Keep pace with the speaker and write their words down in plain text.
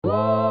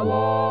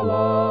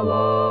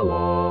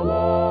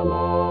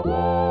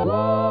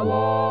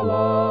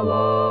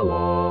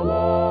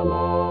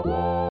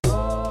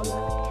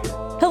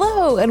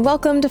and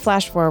welcome to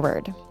Flash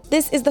Forward.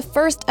 This is the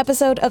first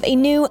episode of a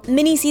new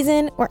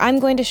mini-season where I'm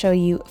going to show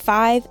you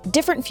 5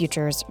 different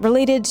futures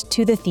related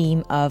to the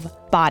theme of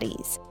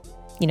bodies.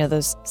 You know,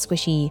 those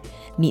squishy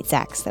meat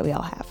sacks that we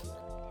all have.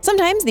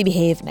 Sometimes they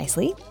behave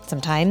nicely,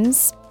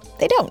 sometimes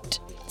they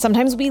don't.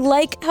 Sometimes we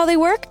like how they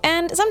work,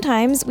 and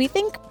sometimes we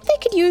think they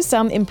could use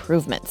some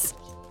improvements.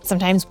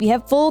 Sometimes we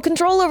have full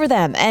control over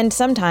them, and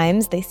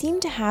sometimes they seem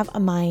to have a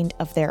mind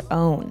of their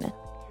own.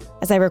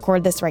 As I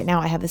record this right now,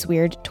 I have this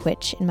weird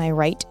twitch in my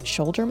right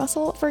shoulder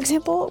muscle, for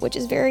example, which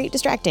is very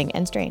distracting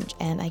and strange,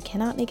 and I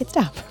cannot make it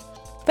stop.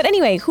 But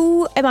anyway,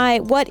 who am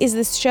I? What is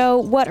this show?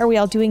 What are we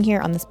all doing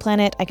here on this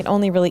planet? I can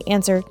only really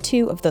answer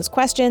 2 of those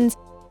questions.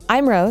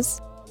 I'm Rose,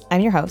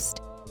 I'm your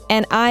host,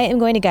 and I am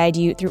going to guide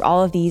you through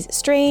all of these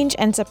strange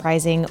and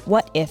surprising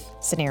what-if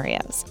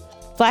scenarios.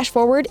 Flash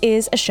Forward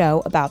is a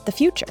show about the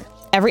future.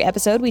 Every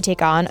episode, we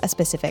take on a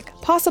specific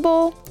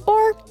possible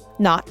or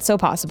not so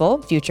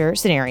possible future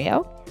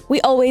scenario. We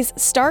always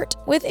start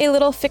with a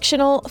little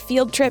fictional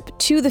field trip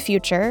to the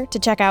future to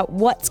check out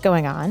what's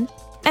going on.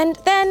 And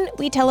then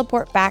we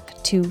teleport back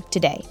to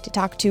today to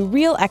talk to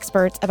real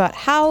experts about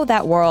how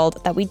that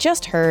world that we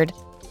just heard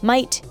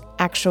might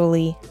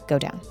actually go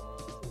down.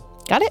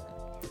 Got it?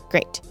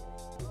 Great.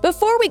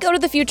 Before we go to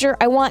the future,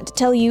 I want to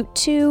tell you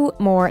 2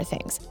 more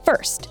things.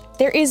 First,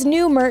 there is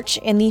new merch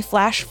in the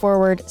Flash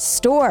Forward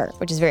store,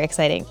 which is very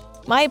exciting.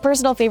 My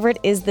personal favorite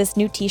is this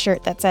new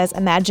t-shirt that says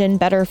Imagine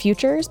Better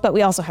Futures, but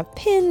we also have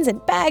pins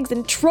and bags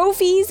and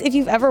trophies. If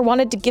you've ever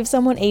wanted to give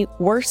someone a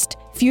worst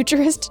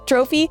futurist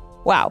trophy,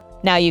 wow,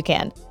 now you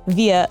can,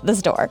 via the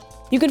store.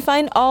 You can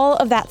find all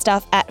of that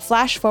stuff at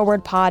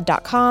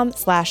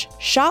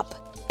flashforwardpod.com/shop.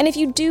 And if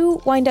you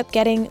do wind up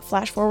getting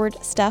Flash Forward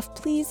stuff,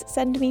 please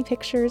send me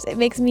pictures. It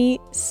makes me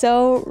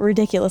so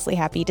ridiculously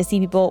happy to see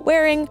people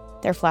wearing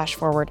their Flash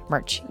Forward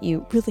merch.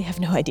 You really have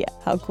no idea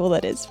how cool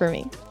that is for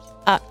me.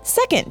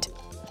 Second,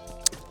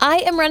 I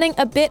am running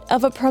a bit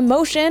of a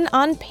promotion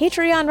on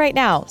Patreon right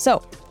now.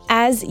 So,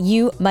 as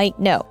you might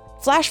know,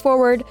 Flash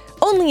Forward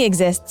only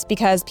exists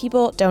because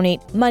people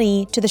donate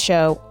money to the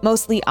show,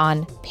 mostly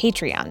on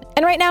Patreon.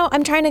 And right now,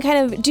 I'm trying to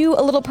kind of do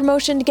a little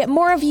promotion to get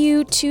more of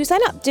you to sign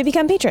up to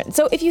become patrons.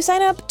 So if you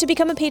sign up to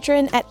become a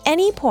patron at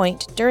any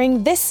point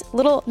during this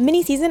little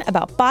mini season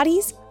about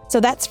bodies, so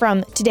that's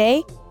from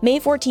today, May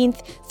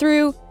 14th,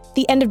 through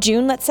the end of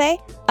June, let's say,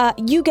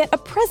 you get a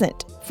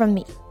present from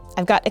me.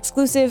 I've got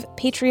exclusive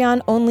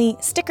Patreon-only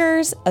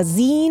stickers, a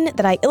zine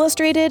that I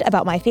illustrated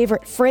about my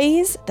favorite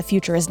phrase, the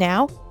future is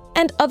now,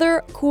 and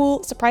other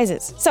cool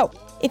surprises. So,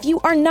 if you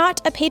are not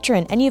a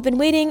patron and you've been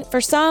waiting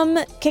for some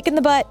kick in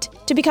the butt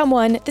to become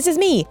one, this is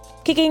me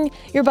kicking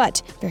your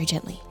butt very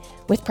gently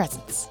with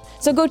presents.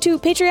 So go to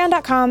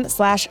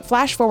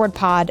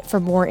patreon.com/flashforwardpod for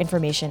more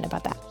information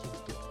about that.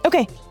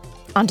 Okay,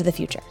 on to the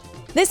future.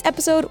 This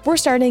episode, we're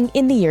starting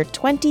in the year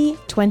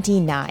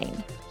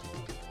 2029.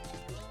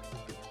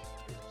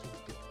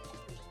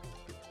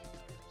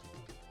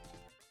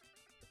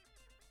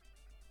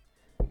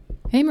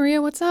 Hey,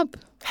 Maria, what's up?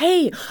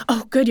 Hey.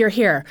 Oh, good you're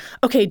here.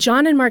 Okay,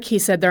 John and Marquis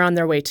said they're on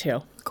their way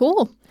too.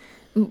 Cool.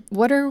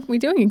 What are we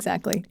doing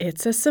exactly?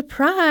 It's a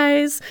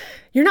surprise.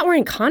 You're not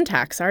wearing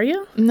contacts, are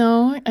you?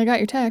 No, I got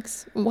your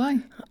text. Why?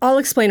 I'll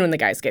explain when the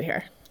guys get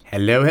here.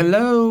 Hello,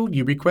 hello.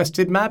 You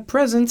requested my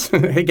presents.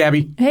 Hey,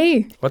 Gabby.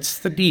 Hey. What's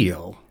the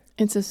deal?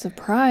 It's a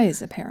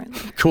surprise,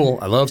 apparently. Cool.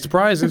 I love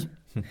surprises.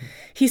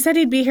 He said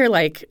he'd be here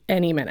like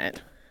any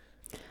minute.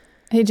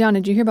 Hey, John,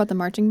 did you hear about the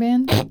marching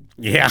band?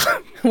 Yeah.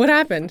 What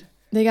happened?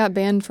 They got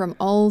banned from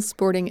all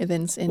sporting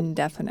events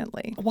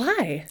indefinitely.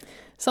 Why?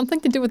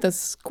 Something to do with a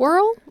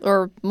squirrel?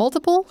 Or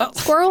multiple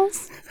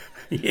squirrels?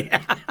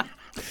 Yeah.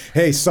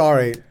 Hey,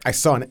 sorry. I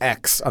saw an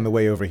X on the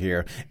way over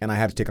here, and I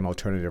had to take an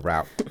alternative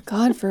route.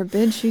 God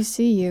forbid she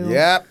see you.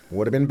 Yep,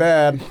 would have been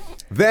bad.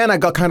 Then I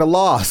got kind of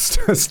lost.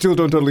 Still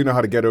don't totally know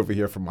how to get over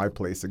here from my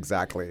place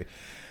exactly.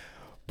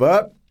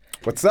 But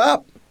what's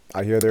up?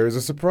 I hear there is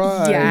a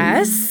surprise.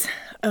 Yes.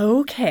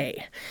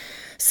 Okay.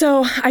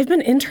 So I've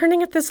been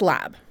interning at this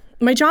lab.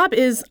 My job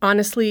is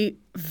honestly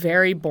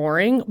very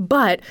boring,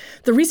 but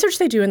the research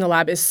they do in the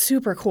lab is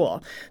super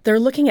cool. They're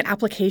looking at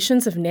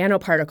applications of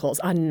nanoparticles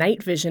on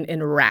night vision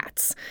in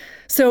rats.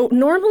 So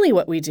normally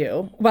what we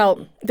do,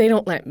 well, they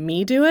don't let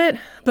me do it,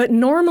 but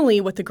normally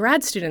what the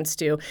grad students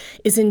do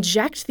is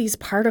inject these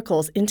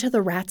particles into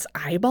the rat's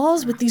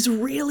eyeballs with these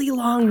really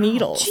long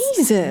needles.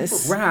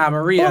 Jesus. Wow,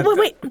 Maria.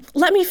 Wait,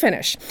 let me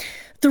finish.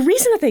 The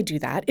reason that they do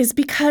that is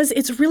because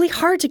it's really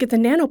hard to get the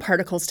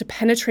nanoparticles to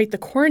penetrate the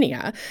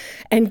cornea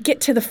and get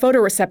to the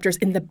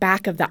photoreceptors in the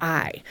back of the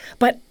eye.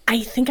 But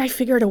I think I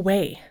figured a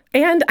way.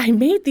 And I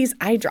made these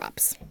eye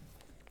drops.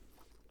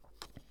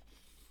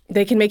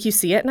 They can make you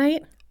see at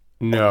night?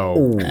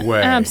 No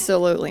way.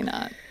 Absolutely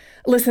not.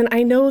 Listen,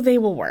 I know they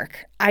will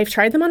work. I've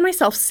tried them on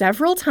myself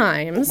several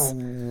times.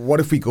 What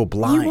if we go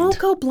blind? You won't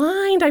go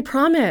blind, I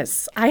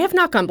promise. I have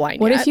not gone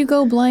blind What yet. if you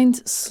go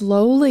blind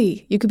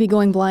slowly? You could be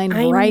going blind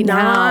right now.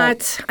 I'm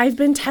not. I've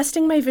been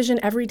testing my vision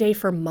every day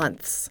for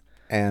months.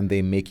 And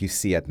they make you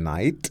see at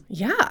night?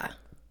 Yeah.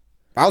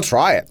 I'll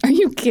try it. Are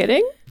you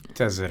kidding?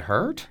 Does it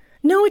hurt?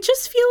 No, it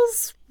just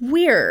feels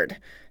weird.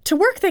 To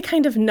work, they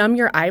kind of numb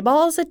your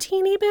eyeballs a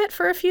teeny bit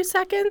for a few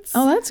seconds.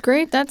 Oh, that's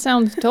great. That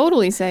sounds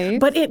totally safe.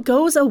 But it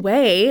goes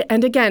away,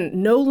 and again,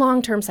 no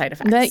long-term side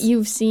effects. That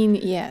you've seen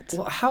yet.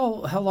 Well,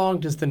 how long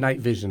does the night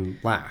vision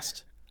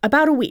last?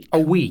 About a week. A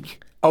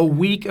week. A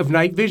week of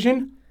night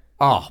vision?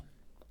 Oh,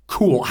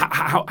 cool.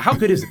 How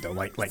good is it though?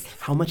 Like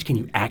how much can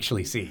you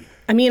actually see?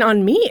 I mean,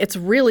 on me, it's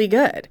really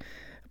good.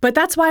 But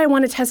that's why I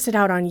want to test it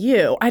out on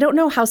you. I don't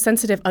know how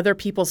sensitive other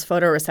people's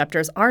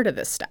photoreceptors are to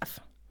this stuff.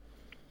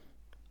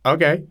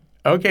 Okay,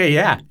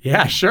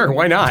 yeah, sure.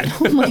 Why not?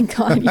 Oh my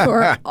God, you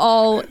are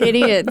all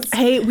idiots.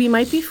 Hey, we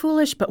might be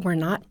foolish, but we're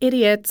not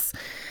idiots.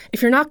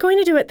 If you're not going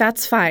to do it,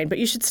 that's fine, but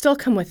you should still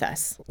come with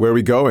us. Where are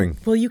we going?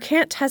 Well, you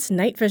can't test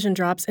night vision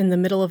drops in the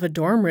middle of a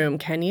dorm room,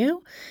 can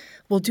you?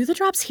 We'll do the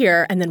drops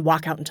here and then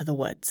walk out into the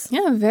woods.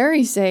 Yeah,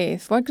 very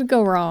safe. What could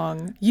go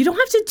wrong? You don't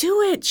have to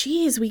do it.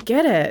 Jeez, we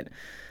get it.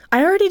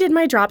 I already did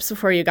my drops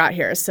before you got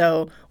here,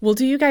 so we'll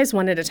do you guys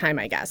one at a time,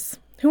 I guess.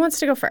 Who wants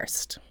to go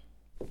first?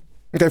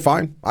 Okay,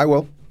 fine. I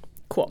will.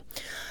 Cool.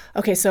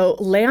 Okay, so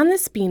lay on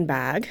this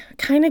beanbag,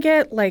 kind of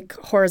get like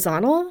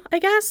horizontal, I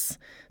guess,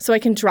 so I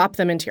can drop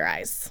them into your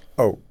eyes.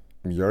 Oh,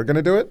 you're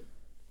gonna do it?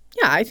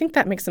 Yeah, I think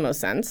that makes the most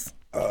sense.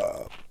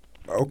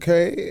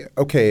 Okay,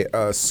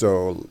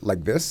 so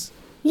like this?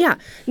 Yeah.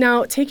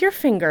 Now take your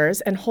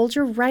fingers and hold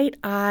your right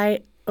eye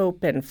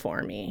open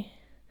for me.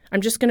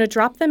 I'm just going to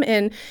drop them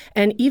in,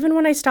 and even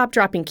when I stop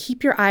dropping,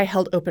 keep your eye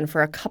held open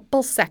for a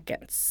couple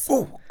seconds.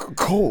 Oh,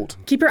 cold.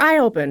 Keep your eye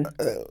open.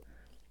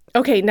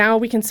 Okay, now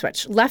we can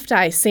switch. Left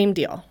eye, same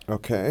deal.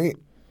 Okay.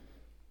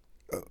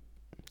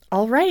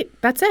 All right,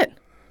 that's it.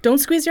 Don't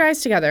squeeze your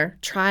eyes together.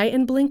 Try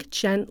and blink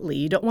gently.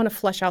 You don't want to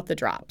flush out the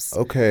drops.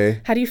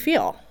 Okay. How do you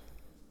feel?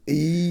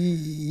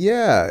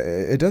 Yeah,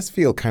 it does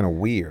feel kind of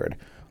weird.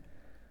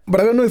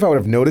 But I don't know if I would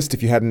have noticed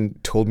if you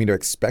hadn't told me to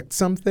expect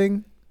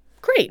something.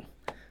 Great.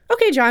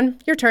 Okay, John,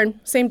 your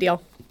turn. Same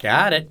deal.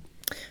 Got it.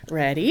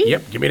 Ready?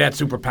 Yep, give me that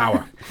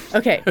superpower.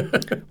 Okay.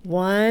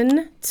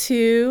 1,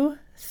 2,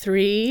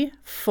 3,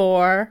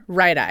 4,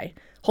 right eye.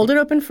 Hold it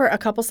open for a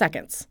couple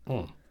seconds.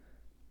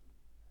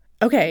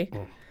 Okay.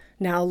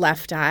 Now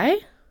left eye.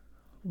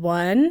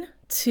 1,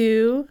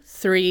 2,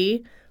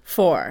 3,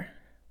 4.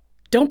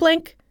 Don't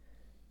blink.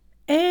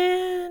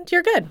 And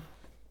you're good.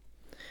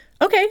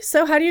 Okay,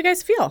 so how do you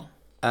guys feel?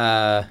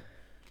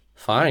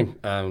 Fine.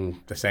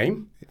 The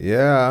same?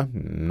 Yeah,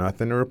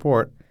 nothing to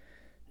report.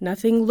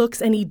 Nothing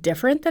looks any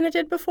different than it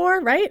did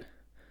before, right?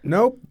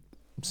 Nope,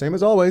 same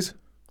as always.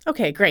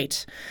 Okay,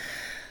 great.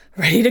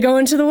 Ready to go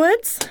into the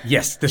woods?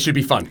 Yes, this should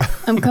be fun.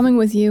 I'm coming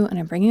with you, and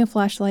I'm bringing a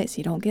flashlight so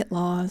you don't get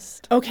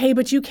lost. Okay,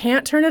 but you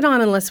can't turn it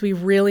on unless we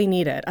really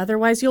need it.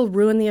 Otherwise, you'll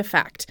ruin the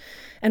effect.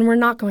 And we're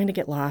not going to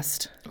get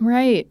lost.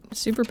 Right.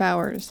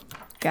 Superpowers.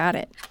 Got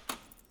it.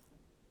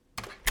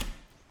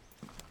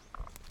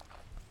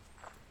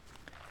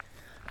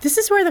 This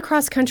is where the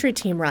cross-country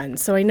team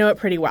runs, so I know it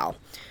pretty well.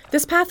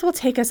 This path will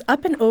take us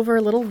up and over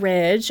a little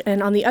ridge,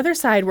 and on the other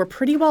side, we're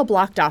pretty well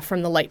blocked off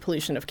from the light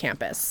pollution of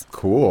campus.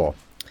 Cool.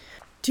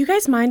 Do you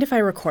guys mind if I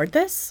record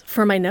this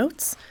for my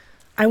notes?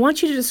 I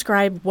want you to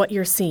describe what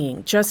you're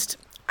seeing. Just,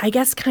 I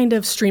guess, kind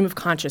of stream of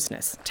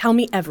consciousness. Tell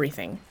me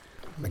everything.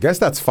 I guess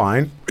that's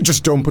fine.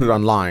 Just don't put it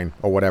online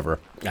or whatever.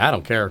 I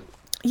don't care.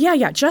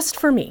 Yeah, just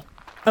for me.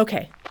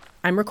 Okay,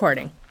 I'm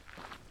recording.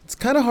 It's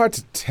kind of hard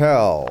to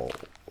tell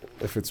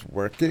if it's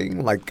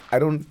working. Like, I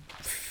don't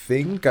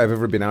think I've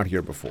ever been out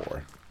here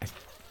before.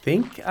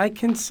 Think I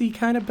can see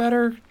kind of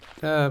better.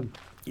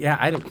 Yeah,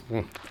 I don't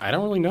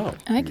really know.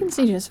 I can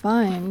see just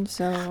fine,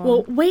 so...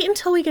 Well, wait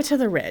until we get to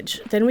the ridge.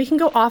 Then we can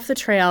go off the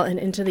trail and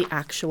into the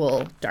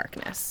actual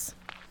darkness.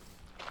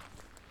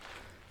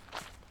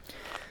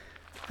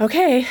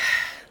 Okay,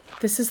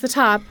 this is the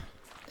top.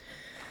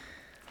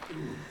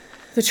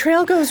 The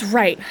trail goes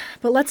right,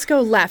 but let's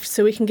go left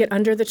so we can get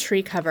under the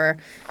tree cover,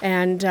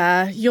 and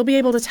you'll be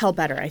able to tell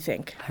better, I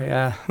think.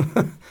 Yeah,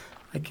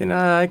 I can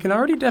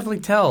already definitely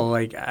tell.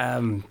 Like,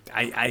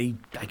 I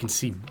can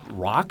see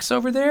rocks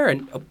over there,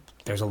 and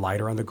there's a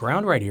lighter on the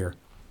ground right here.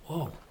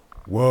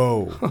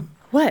 Whoa.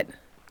 What?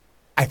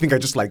 I think I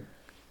just,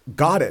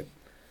 got it.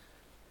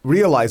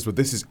 Realized what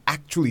this is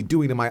actually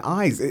doing to my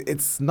eyes.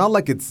 It's not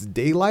like it's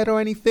daylight or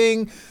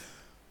anything,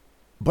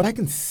 but I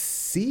can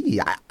see.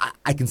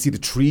 I can see the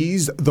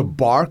trees, the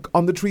bark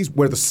on the trees,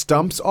 where the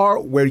stumps are,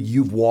 where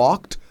you've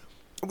walked.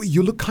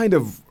 You look kind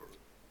of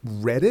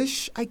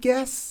reddish, I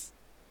guess.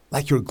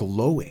 Like you're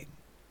glowing.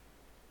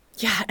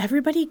 Yeah,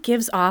 everybody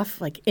gives off,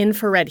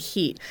 infrared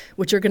heat,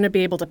 which you're going to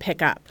be able to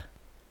pick up.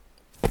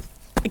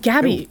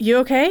 Gabby, you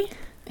okay?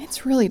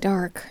 It's really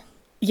dark.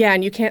 Yeah,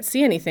 and you can't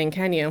see anything,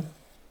 can you?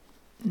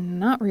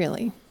 Not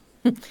really.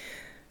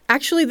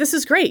 Actually, this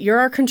is great. You're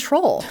our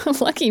control.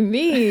 Lucky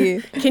me.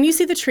 Can you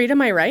see the tree to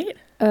my right?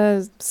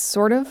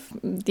 Sort of.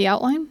 The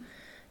outline?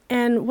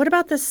 And what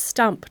about the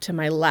stump to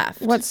my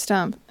left? What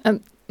stump?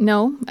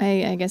 No,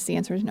 I guess the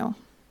answer is no.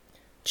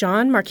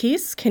 John,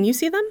 Marquise, can you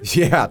see them?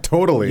 Yeah,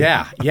 totally.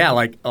 Yeah,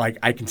 like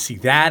I can see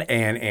that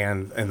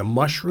and the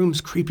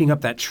mushrooms creeping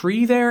up that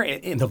tree there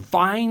and the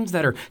vines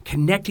that are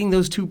connecting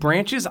those two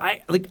branches.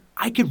 I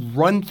could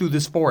run through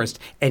this forest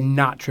and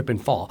not trip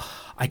and fall.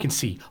 I can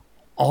see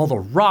all the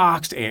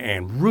rocks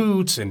and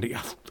roots and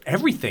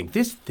everything.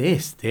 This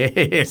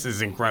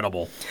is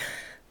incredible.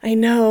 I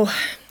know.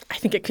 I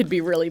think it could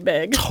be really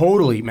big.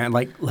 Totally, man.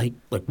 Like,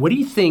 what do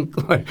you think?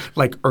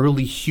 Like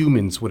early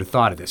humans would have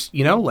thought of this?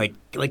 You know, like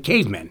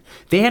cavemen.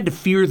 They had to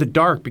fear the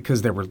dark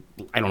because there were,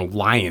 I don't know,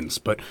 lions.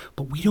 But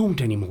we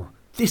don't anymore.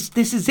 This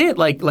is it.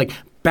 Like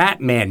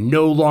Batman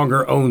no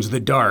longer owns the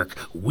dark.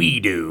 We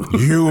do.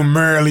 You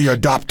merely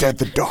adopted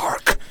the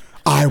dark.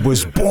 I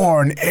was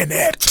born in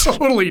it.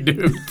 Totally,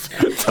 dude.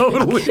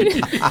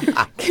 Totally.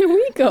 Can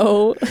we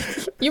go?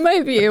 You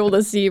might be able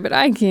to see, but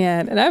I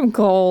can't. And I'm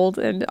cold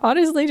and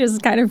honestly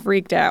just kind of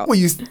freaked out. Well,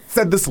 you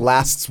said this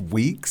lasts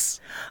weeks?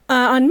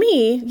 On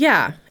me,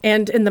 yeah,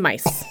 and in the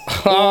mice.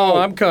 Oh,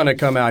 I'm gonna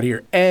come out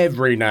here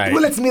every night.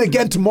 Well, let's meet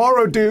again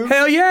tomorrow, dude.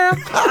 Hell yeah.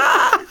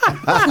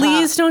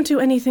 Please don't do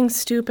anything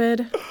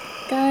stupid.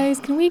 Guys,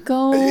 can we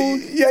go?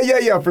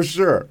 Yeah, for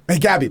sure. Hey,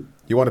 Gabby,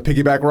 you want a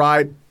piggyback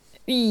ride?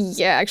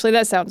 Yeah, actually,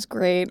 that sounds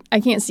great.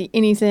 I can't see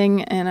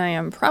anything, and I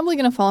am probably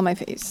going to fall on my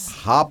face.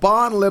 Hop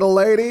on, little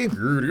lady.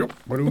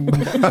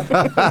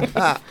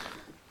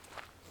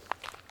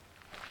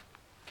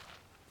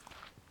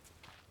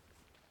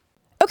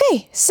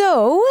 Okay,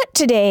 so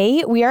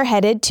today we are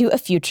headed to a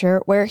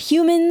future where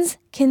humans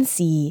can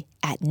see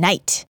at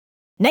night.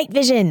 Night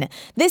vision.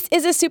 This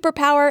is a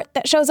superpower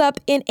that shows up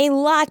in a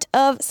lot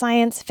of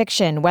science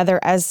fiction, whether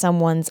as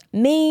someone's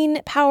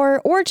main power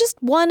or just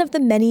one of the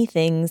many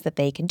things that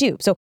they can do.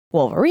 So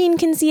Wolverine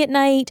can see at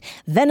night,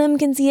 Venom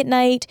can see at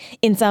night.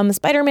 In some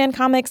Spider-Man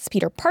comics,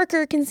 Peter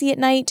Parker can see at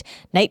night.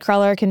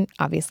 Nightcrawler can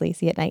obviously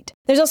see at night.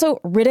 There's also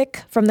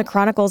Riddick from the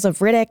Chronicles of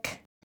Riddick.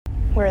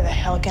 Where the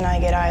hell can I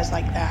get eyes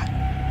like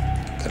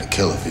that? Gotta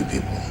kill a few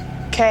people.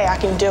 Okay, I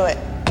can do it.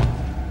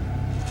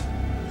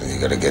 You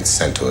gotta get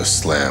sent to a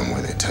slam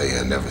where they tell you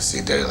you'll never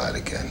see daylight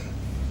again.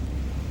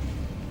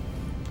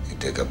 You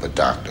dig up a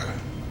doctor,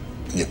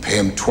 and you pay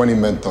him 20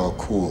 menthol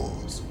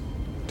cools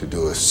to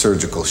do a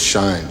surgical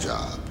shine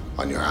job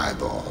on your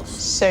eyeballs.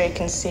 So you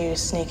can see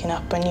who's sneaking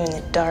up on you in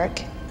the dark.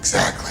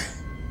 Exactly.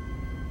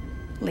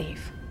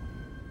 Leave.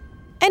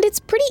 And it's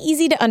pretty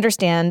easy to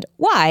understand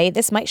why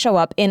this might show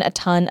up in a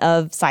ton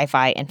of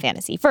sci-fi and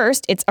fantasy.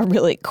 First, it's a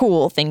really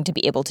cool thing to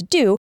be able to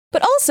do.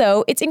 But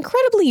also, it's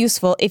incredibly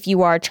useful if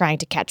you are trying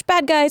to catch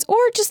bad guys or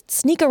just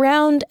sneak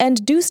around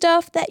and do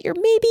stuff that you're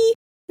maybe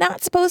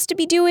not supposed to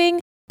be doing,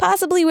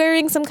 possibly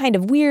wearing some kind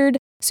of weird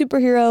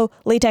superhero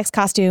latex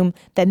costume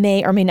that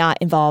may or may not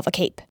involve a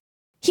cape.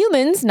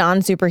 Humans,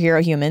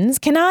 non-superhero humans,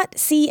 cannot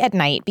see at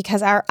night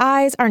because our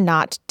eyes are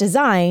not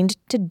designed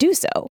to do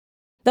so.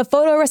 The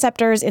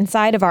photoreceptors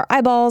inside of our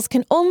eyeballs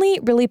can only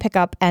really pick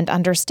up and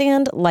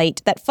understand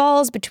light that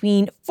falls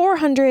between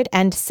 400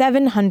 and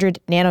 700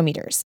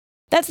 nanometers.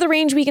 That's the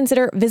range we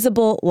consider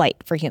visible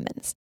light for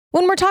humans.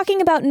 When we're talking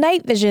about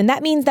night vision,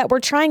 that means that we're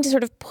trying to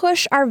sort of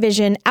push our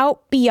vision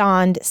out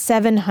beyond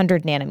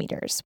 700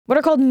 nanometers, what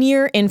are called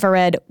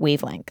near-infrared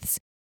wavelengths.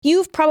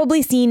 You've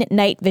probably seen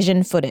night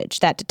vision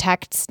footage that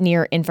detects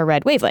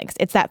near-infrared wavelengths.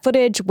 It's that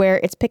footage where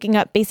it's picking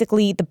up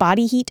basically the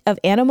body heat of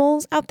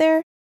animals out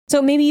there.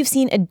 So maybe you've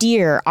seen a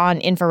deer on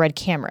infrared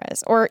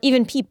cameras, or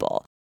even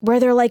people, where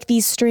they're like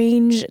these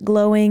strange,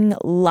 glowing,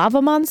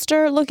 lava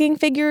monster-looking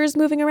figures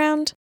moving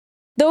around.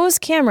 Those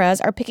cameras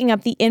are picking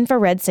up the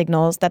infrared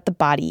signals that the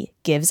body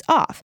gives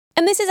off.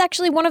 And this is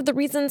actually one of the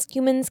reasons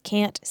humans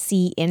can't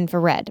see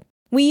infrared.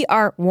 We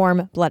are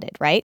warm-blooded,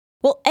 right?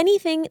 Well,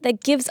 anything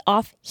that gives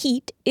off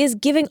heat is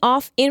giving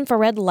off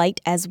infrared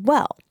light as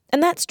well.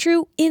 And that's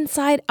true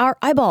inside our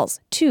eyeballs,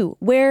 too,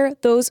 where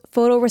those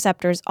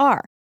photoreceptors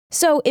are.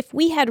 So if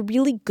we had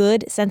really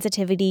good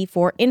sensitivity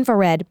for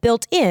infrared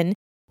built in,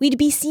 we'd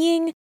be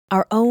seeing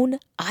our own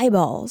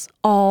eyeballs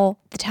all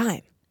the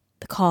time.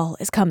 The call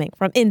is coming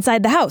from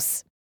inside the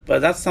house. But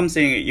that's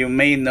something you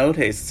may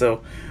notice.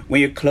 So when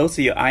you close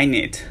your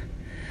eyelid,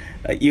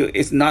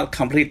 it's not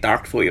completely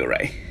dark for you,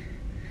 right?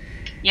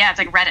 Yeah, it's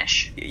like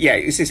reddish. Yeah,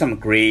 you see some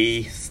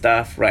gray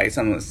stuff, right?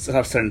 Some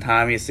certain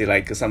time you see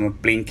like some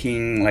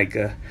blinking like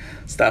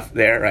stuff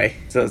there, right?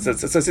 So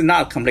it's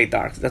not completely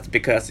dark. That's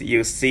because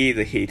you see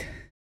the heat.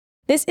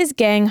 This is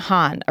Gang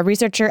Han, a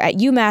researcher at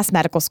UMass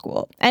Medical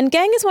School. And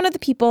Gang is one of the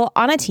people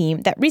on a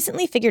team that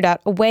recently figured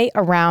out a way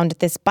around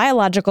this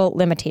biological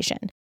limitation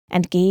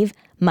and gave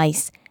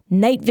mice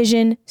night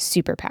vision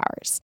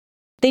superpowers.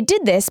 They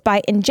did this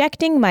by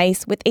injecting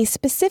mice with a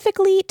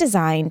specifically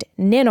designed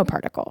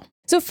nanoparticle.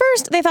 So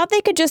first, they thought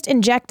they could just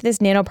inject this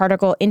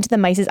nanoparticle into the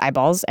mice's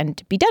eyeballs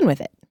and be done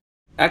with it.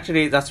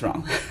 Actually, that's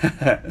wrong.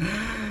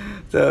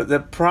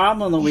 The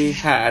problem we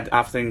had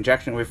after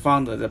injection, we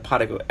found that the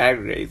particle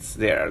aggregates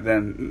there,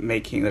 then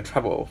making the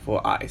trouble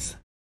for eyes.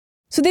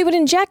 So they would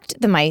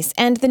inject the mice,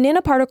 and the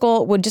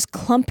nanoparticle would just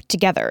clump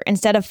together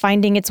instead of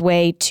finding its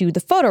way to the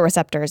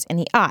photoreceptors in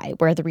the eye,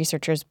 where the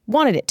researchers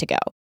wanted it to go.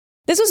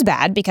 This was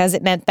bad because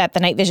it meant that the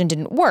night vision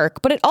didn't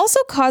work, but it also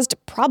caused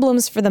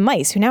problems for the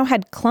mice who now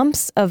had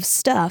clumps of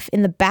stuff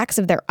in the backs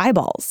of their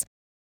eyeballs.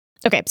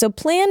 Okay, so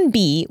plan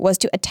B was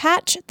to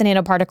attach the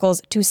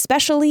nanoparticles to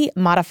specially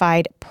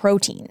modified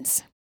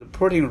proteins. The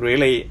protein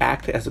really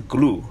acts as a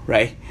glue,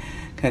 right?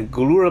 Can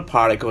glue a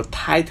particle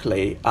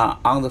tightly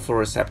on the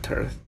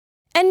photoreceptor.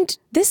 And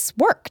this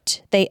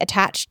worked. They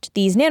attached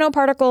these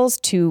nanoparticles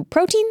to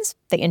proteins,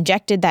 they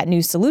injected that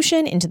new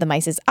solution into the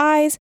mice's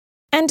eyes,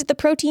 and the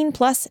protein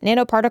plus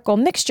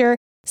nanoparticle mixture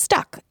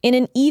stuck in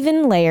an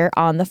even layer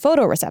on the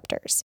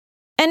photoreceptors.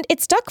 And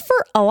it stuck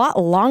for a lot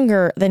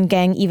longer than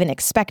Gang even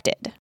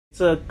expected.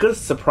 It's a good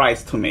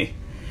surprise to me.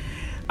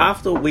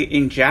 After we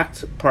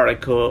inject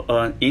particle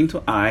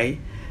into eye,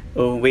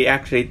 we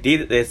actually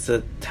did this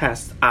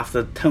test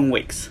after 10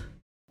 weeks.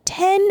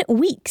 10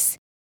 weeks.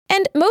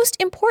 And most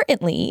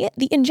importantly,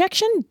 the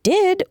injection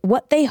did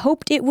what they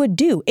hoped it would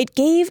do. It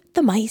gave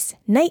the mice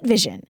night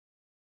vision.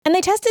 And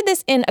they tested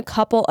this in a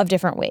couple of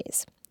different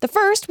ways. The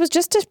first was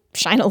just to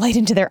shine a light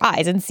into their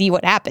eyes and see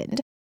what happened.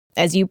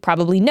 As you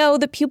probably know,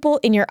 the pupil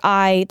in your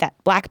eye, that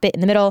black bit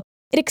in the middle,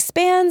 it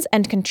expands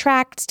and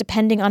contracts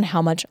depending on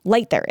how much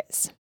light there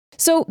is.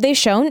 So they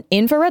shone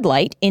infrared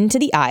light into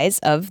the eyes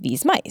of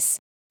these mice.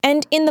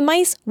 And in the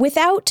mice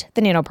without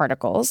the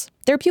nanoparticles,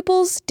 their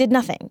pupils did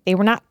nothing. They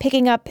were not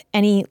picking up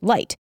any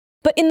light.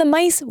 But in the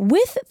mice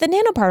with the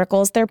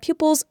nanoparticles, their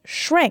pupils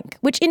shrank,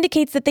 which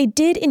indicates that they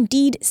did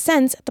indeed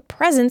sense the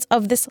presence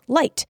of this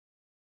light.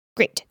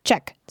 Great,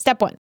 check.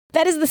 Step 1.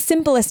 That is the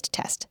simplest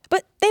test.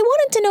 But they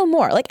wanted to know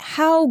more, like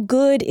how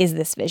good is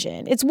this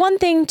vision? It's one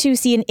thing to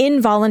see an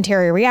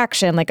involuntary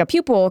reaction, like a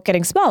pupil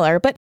getting smaller,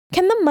 but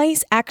can the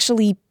mice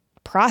actually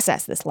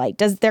process this light?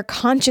 Does their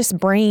conscious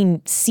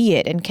brain see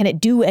it, and can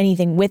it do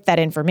anything with that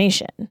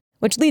information?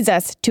 Which leads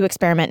us to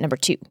experiment number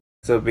 2.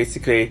 So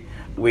basically,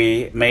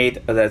 we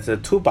made the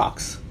 2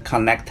 boxes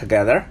connect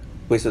together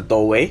with a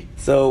doorway.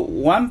 So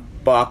one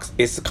box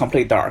is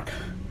completely dark.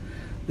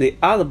 The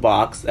other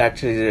box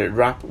actually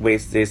wrapped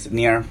with this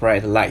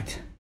near-infrared light.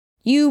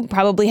 You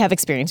probably have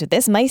experience with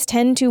this. Mice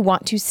tend to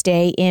want to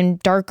stay in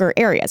darker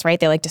areas, right?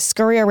 They like to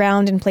scurry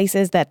around in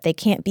places that they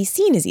can't be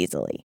seen as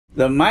easily.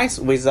 The mice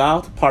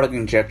without particle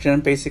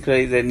injection,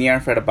 basically the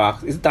near-infrared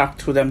box is dark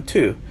to them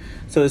too.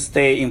 So they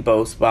stay in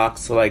both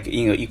boxes like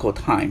in an equal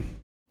time.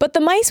 But the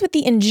mice with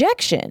the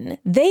injection,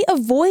 they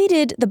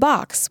avoided the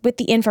box with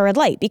the infrared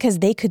light because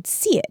they could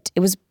see it. It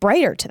was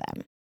brighter to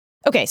them.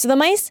 Okay, so the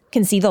mice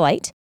can see the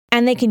light,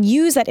 and they can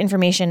use that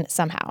information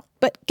somehow.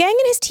 But Gang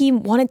and his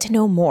team wanted to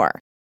know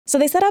more. So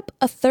they set up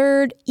a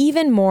third,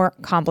 even more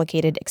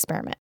complicated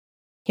experiment.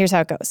 Here's how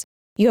it goes.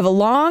 You have a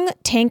long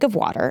tank of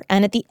water,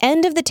 and at the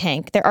end of the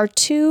tank, there are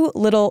 2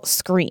 little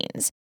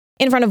screens.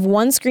 In front of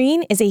one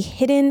screen is a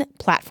hidden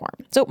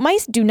platform. So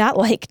mice do not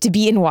like to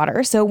be in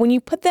water, so when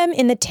you put them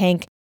in the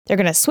tank, they're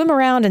going to swim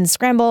around and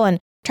scramble and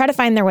try to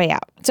find their way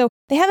out. So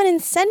they have an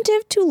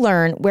incentive to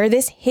learn where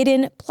this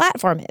hidden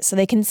platform is so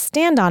they can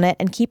stand on it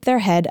and keep their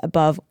head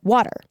above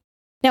water.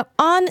 Now,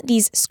 on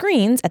these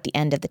screens at the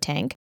end of the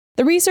tank,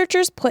 the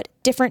researchers put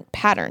different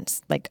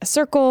patterns, like a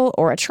circle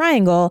or a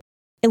triangle,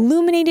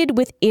 illuminated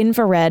with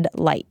infrared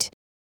light.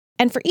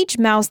 And for each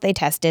mouse they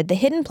tested, the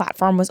hidden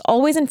platform was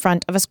always in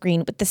front of a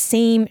screen with the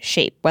same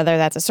shape, whether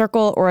that's a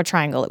circle or a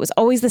triangle. It was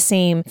always the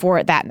same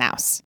for that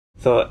mouse.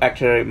 So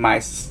actually,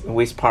 mice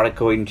with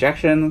particle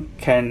injection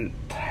can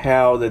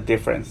tell the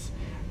difference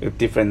with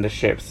different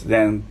shapes,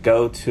 then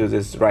go to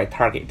this right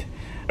target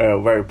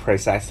very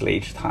precisely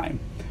each time.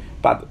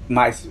 But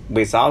mice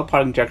without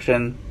particle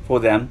injection,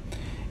 for them,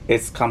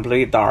 it's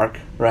completely dark,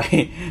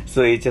 right?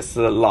 So it's just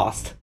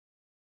lost.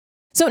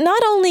 So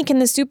not only can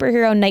the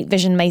superhero night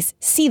vision mice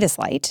see this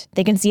light,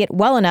 they can see it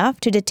well enough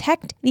to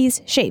detect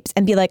these shapes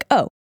and be like,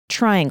 oh,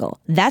 triangle,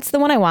 that's the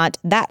one I want,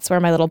 that's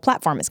where my little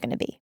platform is going to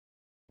be.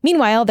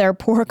 Meanwhile, their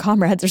poor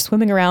comrades are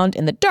swimming around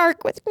in the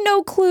dark with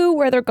no clue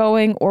where they're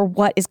going or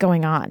what is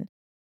going on.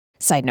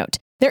 Side note,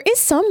 there is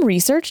some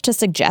research to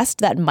suggest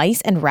that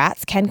mice and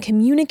rats can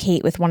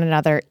communicate with one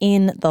another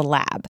in the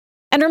lab.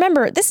 And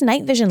remember, this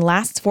night vision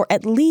lasts for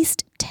at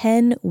least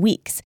 10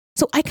 weeks.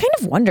 So I kind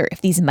of wonder if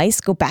these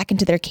mice go back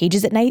into their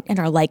cages at night and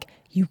are like,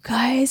 you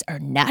guys are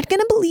not going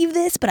to believe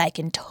this, but I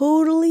can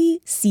totally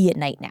see at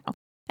night now.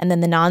 And then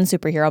the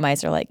non-superhero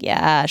mice are like,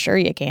 yeah, sure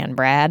you can,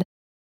 Brad.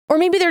 Or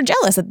maybe they're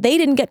jealous that they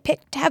didn't get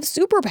picked to have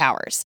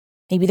superpowers.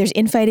 Maybe there's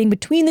infighting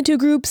between the 2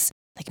 groups,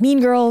 like Mean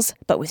Girls,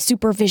 but with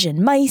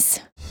supervision mice.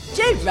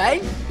 Gee, Ray,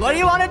 what do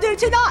you want to do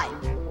tonight?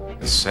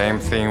 The same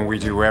thing we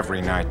do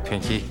every night,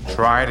 Pinky.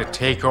 Try to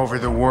take over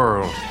the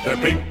world. The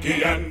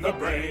Pinky and the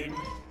Brain.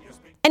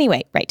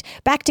 Anyway, right,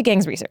 back to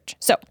Gang's research.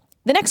 So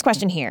the next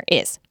question here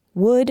is,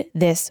 would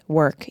this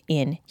work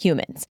in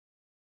humans?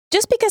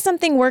 Just because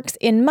something works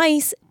in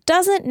mice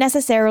doesn't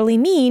necessarily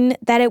mean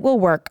that it will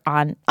work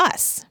on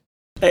us.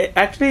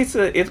 Actually,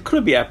 it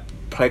could be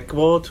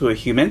applicable to a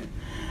human.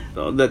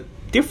 The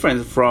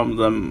difference from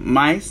the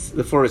mice,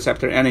 the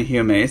photoreceptor, and the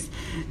humans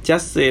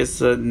just is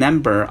the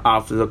number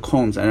of the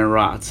cones and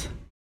rods.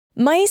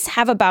 Mice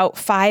have about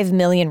 5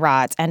 million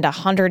rods and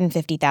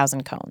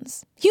 150,000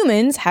 cones.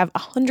 Humans have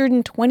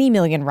 120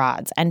 million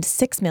rods and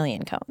 6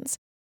 million cones.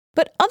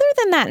 But other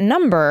than that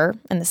number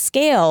and the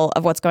scale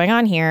of what's going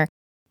on here,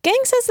 Gang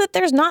says that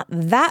there's not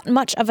that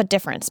much of a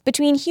difference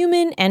between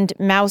human and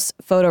mouse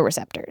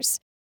photoreceptors.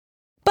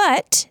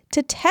 But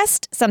to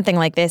test something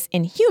like this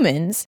in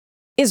humans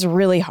is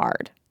really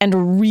hard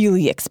and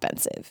really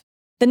expensive.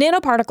 The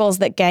nanoparticles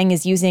that Gang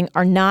is using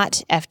are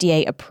not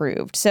FDA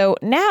approved. So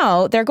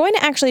now they're going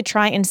to actually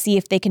try and see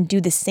if they can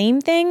do the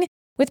same thing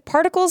with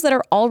particles that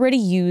are already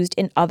used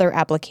in other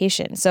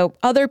applications. So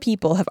other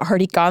people have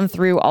already gone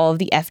through all of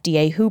the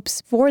FDA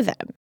hoops for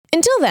them.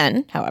 Until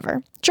then,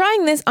 however,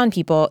 trying this on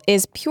people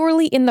is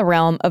purely in the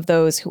realm of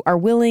those who are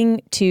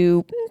willing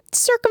to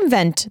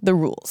circumvent the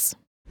rules.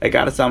 I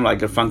got some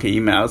funky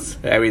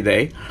emails every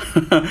day.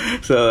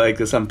 So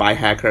some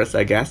biohackers,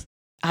 I guess.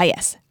 Ah,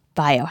 yes,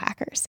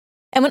 biohackers.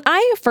 And when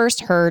I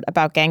first heard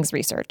about Gang's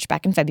research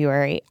back in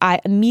February, I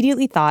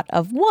immediately thought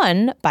of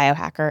one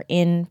biohacker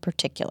in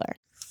particular.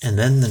 And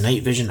then the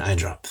night vision eye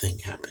drop thing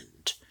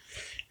happened.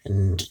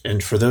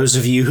 And for those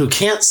of you who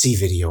can't see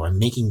video, I'm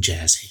making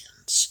jazz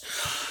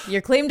hands.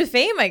 Your claim to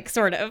fame,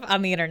 sort of,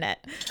 on the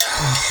internet.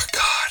 Oh,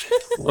 God.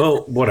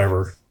 Well,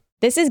 whatever.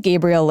 This is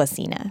Gabriel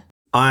Lacina.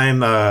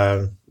 I'm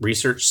a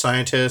research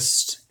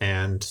scientist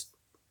and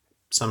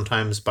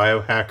sometimes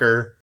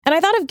biohacker. And I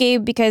thought of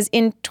Gabe because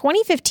in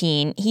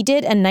 2015, he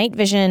did a night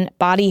vision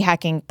body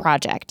hacking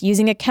project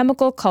using a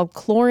chemical called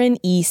chlorin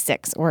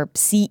E6, or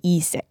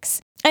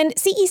CE6. And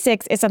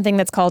CE6 is something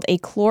that's called a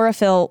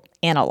chlorophyll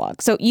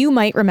analog. So you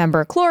might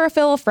remember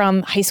chlorophyll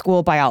from high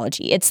school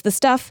biology. It's the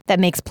stuff that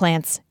makes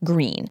plants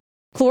green.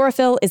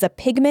 Chlorophyll is a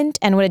pigment,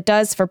 and what it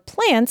does for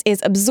plants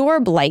is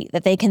absorb light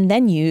that they can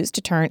then use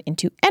to turn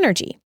into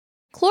energy.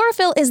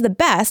 Chlorophyll is the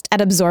best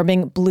at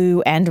absorbing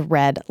blue and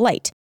red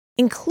light,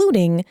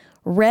 including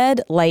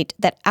red light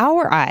that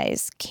our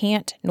eyes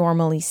can't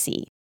normally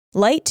see,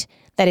 light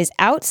that is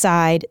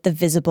outside the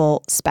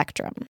visible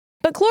spectrum.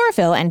 But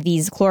chlorophyll and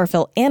these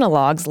chlorophyll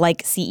analogs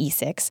like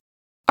CE6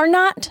 are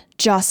not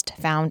just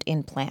found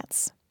in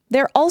plants.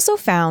 They're also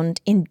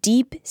found in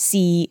deep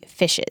sea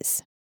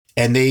fishes.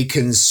 And they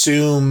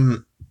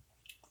consume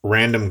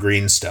random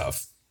green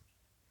stuff.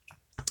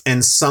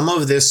 And some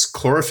of this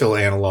chlorophyll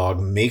analog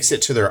makes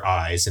it to their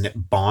eyes and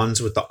it bonds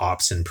with the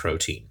opsin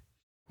protein.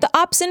 The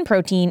opsin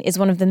protein is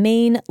one of the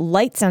main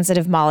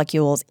light-sensitive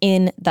molecules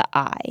in the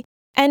eye.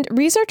 And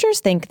researchers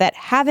think that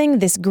having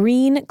this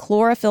green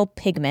chlorophyll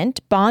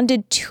pigment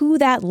bonded to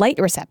that light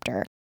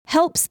receptor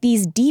helps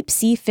these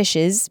deep-sea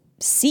fishes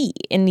see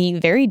in the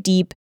very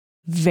deep,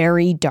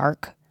 very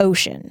dark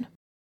ocean.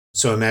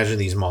 So imagine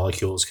these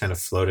molecules kind of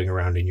floating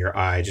around in your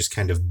eye, just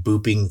kind of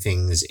booping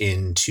things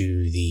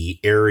into the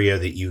area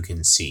that you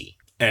can see.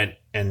 And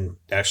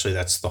actually,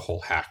 that's the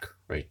whole hack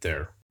right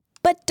there.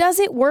 But does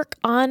it work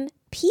on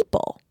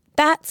people?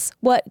 That's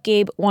what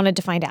Gabe wanted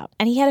to find out.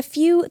 And he had a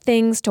few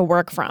things to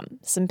work from.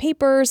 Some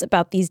papers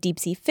about these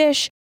deep-sea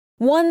fish,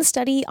 one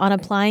study on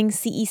applying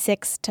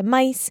CE6 to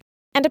mice,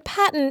 and a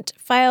patent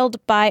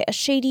filed by a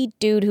shady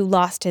dude who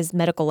lost his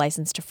medical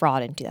license to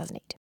fraud in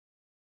 2008.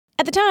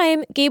 At the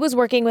time, Gabe was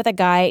working with a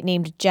guy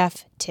named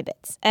Jeff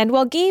Tibbetts. And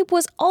while Gabe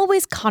was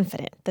always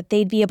confident that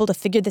they'd be able to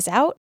figure this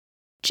out,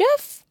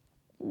 Jeff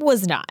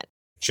was not.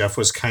 Jeff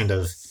was kind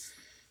of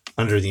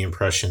under the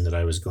impression that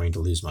I was going to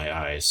lose my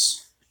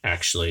eyes.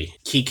 Actually,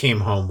 he came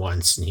home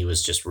once and he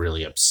was just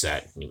really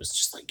upset. And he was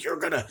just like,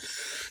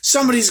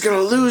 somebody's going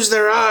to lose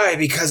their eye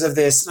because of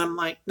this. And I'm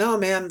like, no,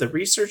 man, the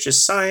research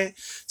is solid.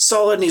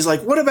 And he's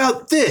like, what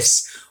about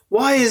this?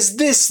 Why is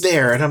this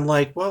there? And I'm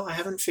like, well, I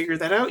haven't figured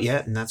that out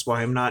yet. And that's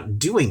why I'm not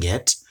doing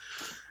it.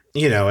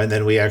 And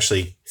then we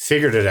actually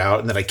figured it out.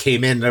 And then I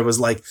came in and I was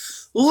like,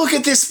 look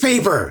at this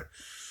paper.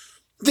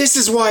 This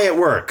is why it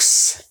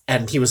works.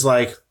 And he was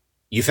like,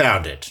 you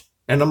found it.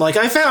 And I'm like,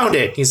 I found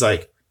it. He's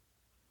like,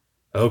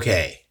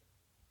 okay.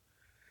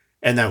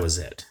 And that was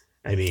it.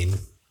 I mean,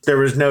 there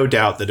was no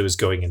doubt that it was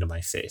going into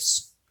my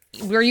face.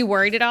 Were you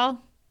worried at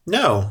all?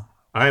 No,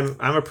 I'm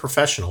a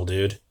professional,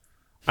 dude.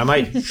 I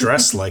might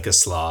dress like a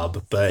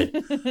slob, but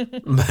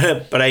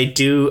I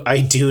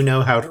do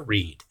know how to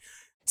read.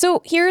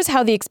 So here's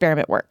how the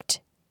experiment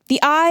worked. The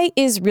eye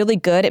is really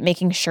good at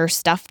making sure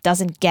stuff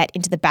doesn't get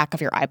into the back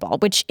of your eyeball,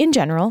 which in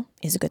general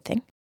is a good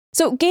thing.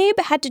 So Gabe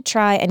had to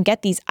try and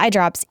get these eye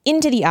drops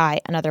into the eye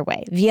another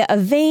way, via a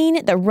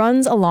vein that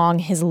runs along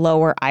his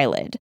lower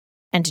eyelid.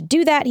 And to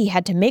do that, he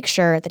had to make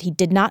sure that he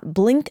did not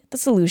blink the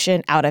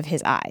solution out of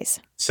his eyes.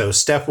 So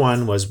step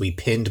one was we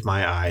pinned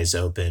my eyes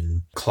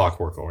open,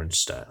 Clockwork Orange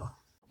style.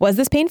 Was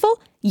this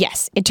painful?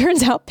 Yes. It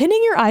turns out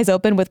pinning your eyes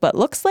open with what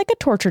looks like a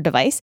torture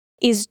device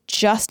is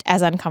just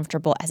as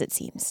uncomfortable as it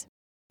seems.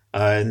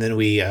 And then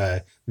we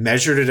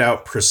measured it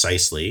out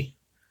precisely,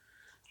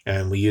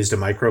 and we used a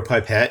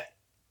micropipette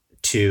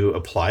to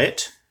apply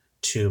it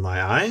to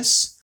my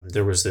eyes.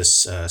 There was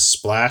this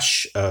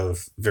splash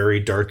of very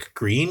dark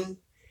green,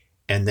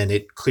 and then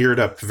it cleared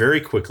up very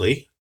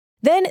quickly.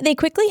 Then they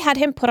quickly had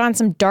him put on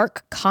some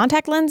dark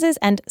contact lenses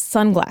and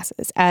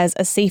sunglasses as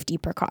a safety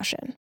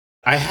precaution.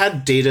 I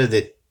had data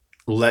that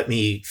let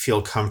me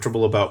feel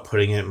comfortable about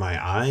putting it in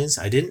my eyes.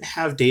 I didn't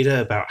have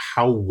data about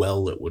how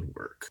well it would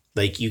work.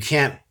 Like, you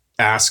can't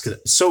ask,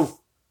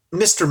 so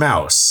Mr.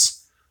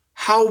 Mouse,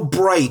 how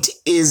bright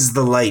is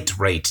the light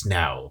right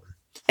now?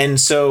 And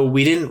so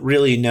we didn't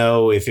really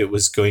know if it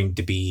was going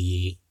to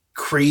be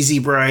crazy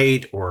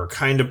bright or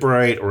kind of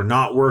bright or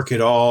not work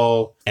at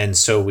all. And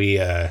so we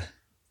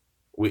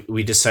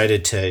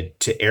decided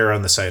to err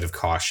on the side of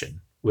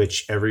caution,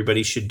 which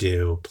everybody should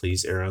do.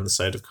 Please err on the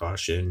side of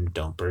caution.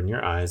 Don't burn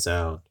your eyes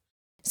out.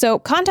 So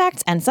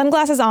contacts and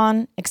sunglasses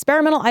on,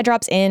 experimental eye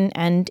drops in,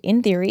 and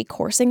in theory,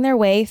 coursing their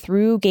way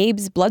through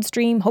Gabe's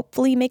bloodstream,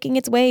 hopefully making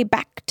its way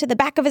back to the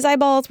back of his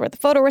eyeballs where the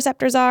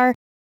photoreceptors are.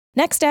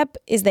 Next step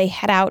is they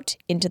head out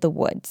into the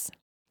woods.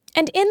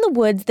 And in the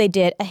woods, they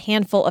did a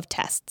handful of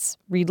tests.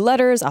 Read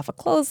letters off a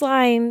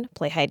clothesline,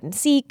 play hide and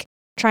seek,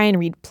 try and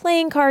read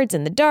playing cards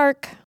in the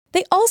dark.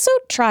 They also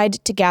tried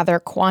to gather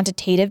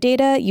quantitative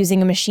data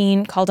using a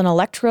machine called an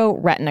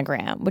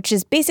electroretinogram, which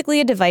is basically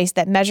a device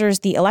that measures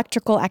the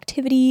electrical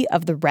activity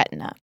of the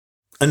retina.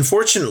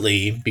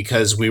 Unfortunately,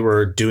 because we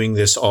were doing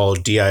this all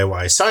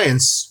DIY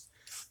science,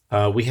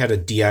 we had a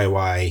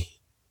DIY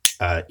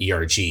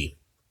ERG.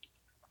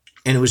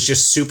 And it was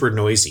just super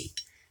noisy.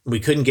 We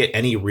couldn't get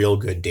any real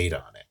good data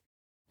on it.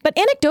 But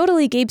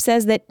anecdotally, Gabe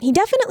says that he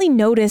definitely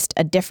noticed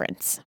a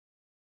difference.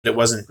 It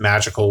wasn't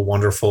magical,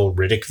 wonderful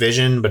Riddick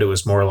vision, but it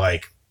was more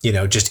like,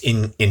 just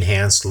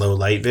enhanced low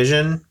light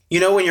vision.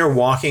 When you're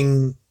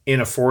walking in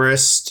a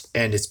forest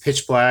and it's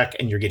pitch black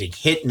and you're getting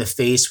hit in the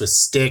face with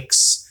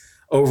sticks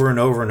over and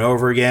over and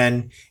over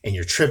again, and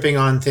you're tripping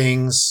on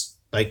things,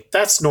 like,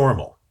 that's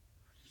normal.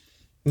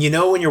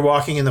 When you're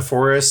walking in the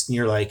forest and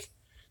you're like,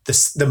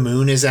 the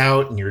moon is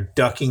out and you're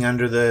ducking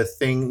under the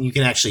thing, you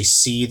can actually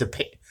see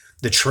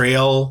the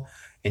trail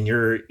and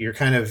you're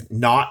kind of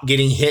not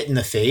getting hit in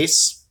the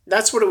face.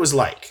 That's what it was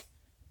like.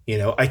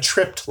 I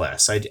tripped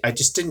less. I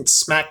just didn't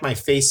smack my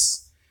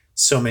face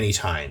so many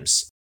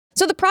times.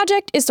 So the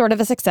project is sort of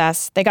a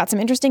success. They got some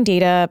interesting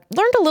data,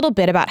 learned a little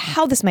bit about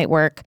how this might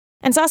work,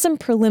 and saw some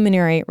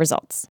preliminary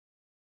results.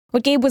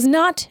 What Gabe was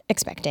not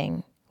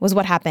expecting was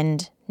what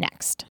happened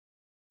next.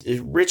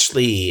 Rich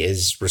Lee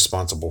is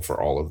responsible for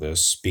all of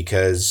this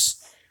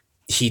because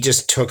he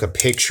just took a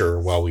picture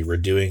while we were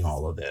doing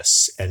all of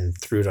this and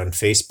threw it on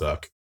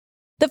Facebook.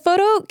 The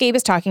photo Gabe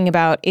is talking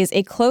about is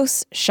a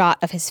close shot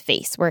of his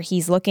face where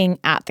he's looking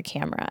at the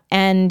camera,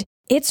 and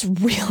it's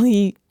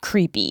really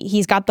creepy.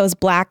 He's got those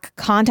black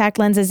contact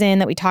lenses in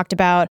that we talked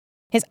about.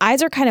 His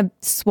eyes are kind of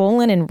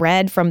swollen and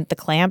red from the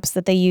clamps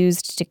that they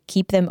used to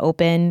keep them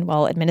open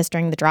while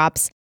administering the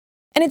drops.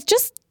 And it's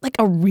just like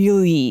a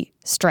really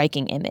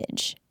striking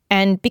image.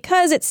 And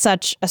because it's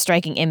such a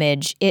striking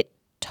image, it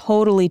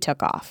totally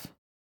took off.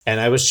 And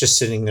I was just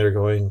sitting there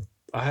going,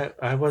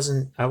 I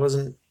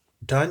wasn't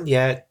done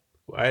yet.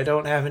 I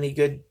don't have any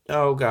good,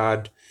 oh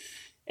God.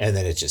 And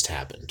then it just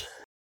happened.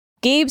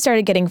 Gabe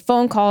started getting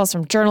phone calls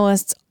from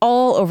journalists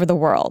all over the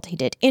world. He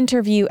did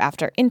interview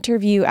after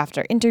interview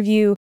after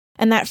interview.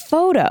 And that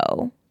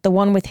photo, the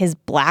one with his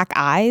black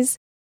eyes,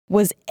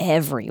 was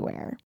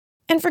everywhere.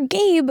 And for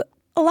Gabe,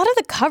 a lot of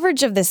the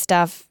coverage of this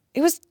stuff, it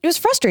was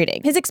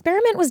frustrating. His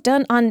experiment was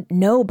done on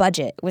no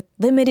budget with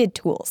limited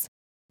tools.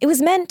 It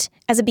was meant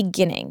as a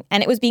beginning,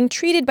 and it was being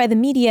treated by the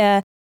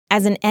media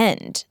as an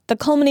end, the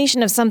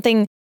culmination of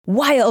something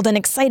wild and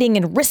exciting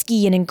and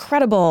risky and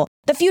incredible.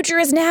 The future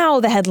is now,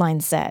 the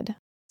headline said.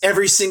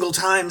 Every single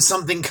time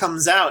something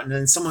comes out and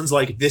then someone's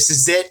like, this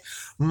is it.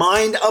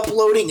 Mind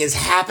uploading is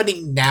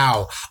happening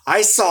now.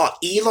 I saw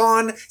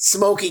Elon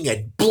smoking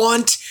a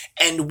blunt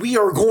and we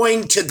are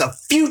going to the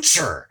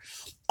future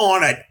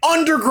on an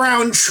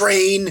underground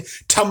train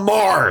to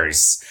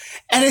Mars.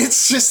 And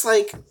it's just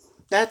like,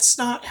 that's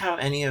not how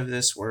any of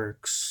this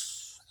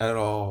works at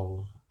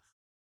all.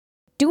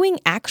 Doing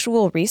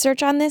actual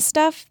research on this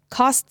stuff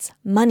costs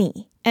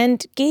money.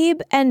 And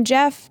Gabe and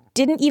Jeff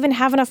didn't even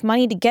have enough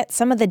money to get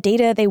some of the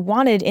data they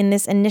wanted in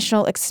this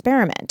initial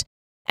experiment.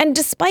 And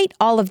despite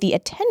all of the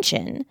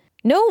attention,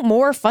 no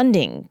more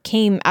funding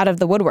came out of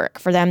the woodwork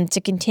for them to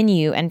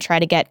continue and try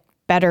to get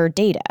better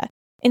data.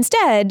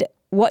 Instead,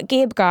 what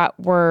Gabe got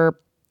were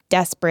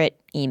desperate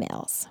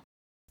emails.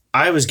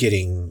 I was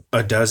getting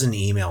a dozen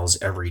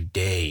emails every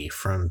day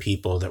from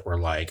people that were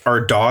like, our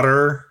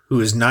daughter,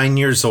 who is 9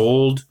 years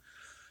old,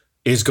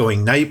 is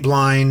going night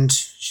blind.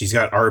 She's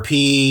got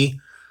RP.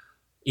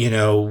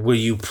 Will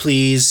you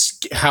please,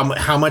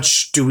 how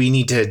much do we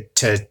need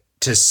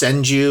to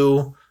send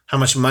you? How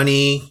much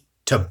money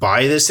to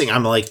buy this thing?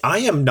 I'm like, I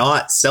am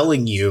not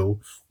selling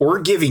you or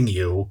giving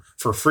you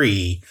for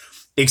free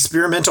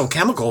experimental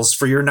chemicals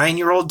for your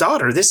 9-year-old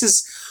daughter. This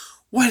is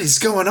what is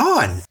going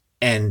on.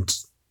 And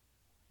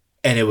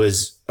it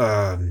was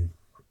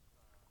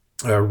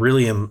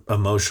really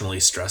emotionally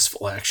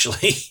stressful,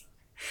 actually.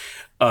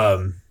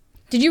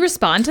 Did you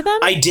respond to them?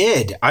 I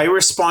did. I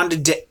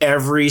responded to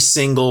every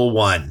single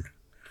one.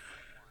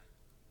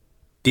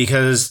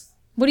 Because...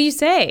 What do you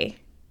say?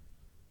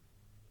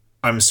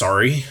 I'm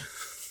sorry.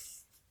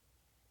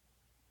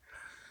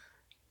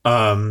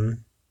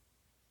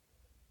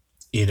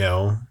 you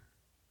know,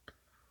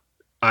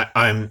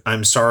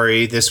 I'm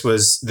sorry. This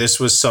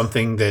was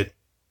something that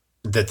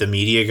the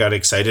media got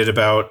excited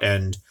about,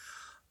 and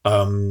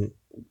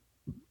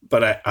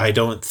but I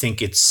don't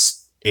think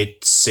it's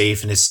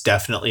safe, and it's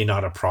definitely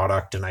not a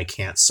product, and I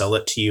can't sell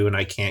it to you, and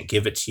I can't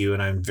give it to you,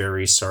 and I'm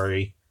very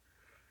sorry.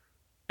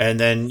 And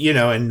then, you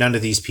know, and none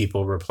of these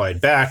people replied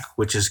back,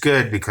 which is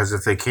good, because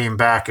if they came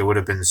back, it would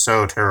have been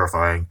so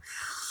terrifying.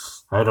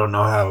 I don't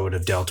know how I would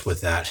have dealt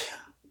with that.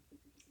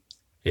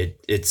 I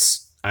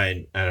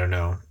don't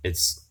know.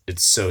 It's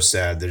so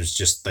sad. There's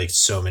just like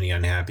so many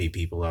unhappy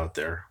people out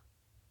there.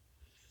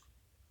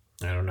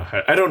 I don't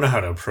know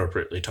how to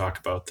appropriately talk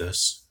about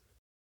this.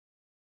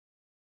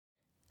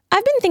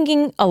 I've been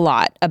thinking a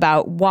lot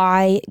about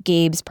why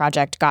Gabe's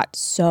project got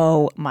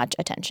so much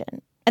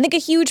attention. I think a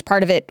huge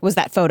part of it was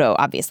that photo,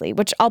 obviously,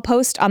 which I'll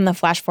post on the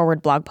Flash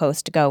Forward blog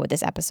post to go with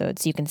this episode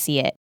so you can see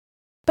it.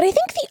 But I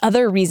think the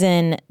other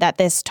reason that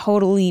this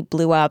totally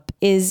blew up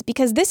is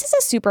because this is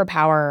a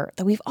superpower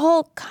that we've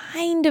all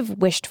kind of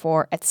wished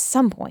for at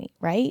some point,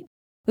 right?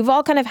 We've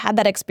all kind of had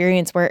that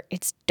experience where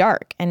it's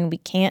dark and we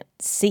can't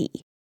see.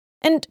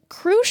 And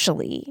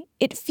crucially,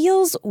 it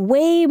feels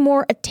way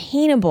more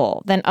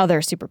attainable than other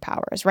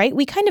superpowers, right?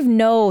 We kind of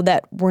know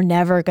that we're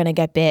never going to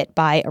get bit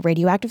by a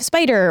radioactive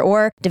spider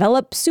or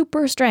develop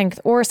super strength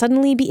or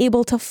suddenly be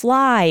able to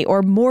fly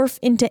or morph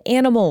into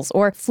animals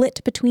or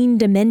flit between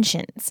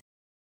dimensions.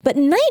 But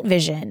night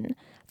vision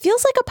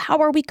feels like a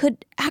power we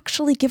could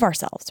actually give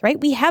ourselves, right?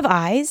 We have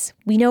eyes.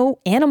 We know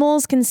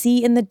animals can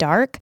see in the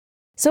dark.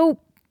 So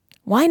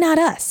why not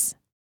us?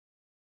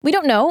 We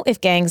don't know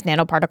if Gang's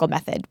nanoparticle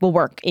method will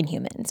work in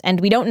humans, and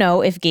we don't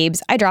know if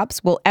Gabe's eye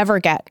drops will ever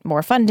get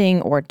more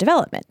funding or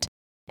development.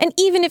 And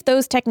even if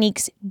those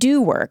techniques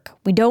do work,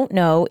 we don't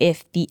know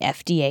if the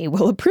FDA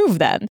will approve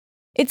them.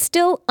 It's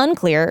still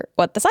unclear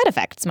what the side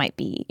effects might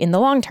be in the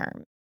long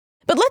term.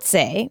 But let's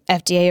say,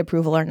 FDA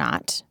approval or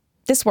not,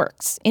 this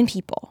works in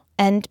people,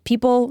 and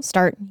people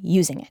start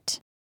using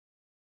it.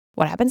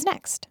 What happens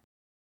next?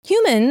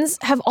 Humans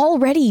have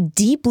already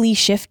deeply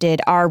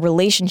shifted our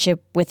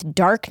relationship with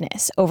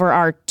darkness over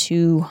our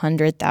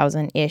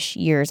 200,000-ish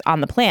years on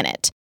the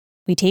planet.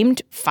 We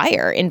tamed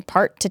fire in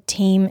part to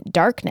tame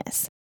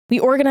darkness. We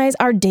organize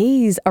our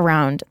days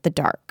around the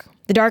dark.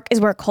 The dark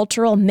is where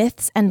cultural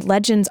myths and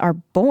legends are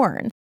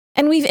born.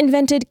 And we've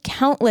invented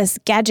countless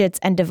gadgets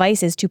and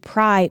devices to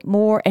pry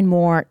more and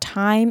more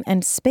time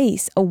and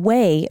space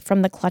away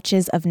from the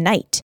clutches of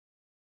night.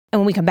 And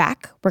when we come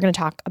back, we're going to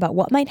talk about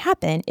what might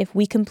happen if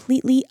we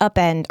completely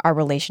upend our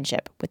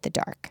relationship with the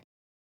dark.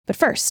 But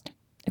first,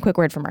 a quick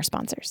word from our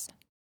sponsors.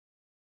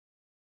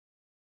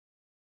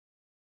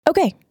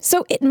 Okay,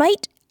 so it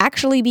might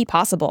actually be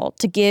possible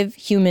to give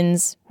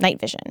humans night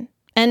vision.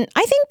 And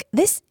I think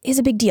this is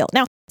a big deal.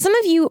 Now, some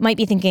of you might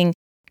be thinking,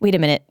 wait a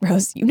minute,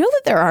 Rose, you know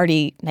that there are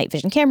already night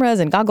vision cameras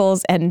and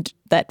goggles and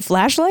that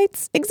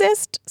flashlights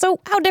exist?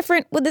 So how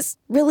different would this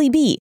really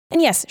be?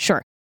 And yes,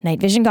 sure, night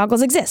vision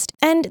goggles exist,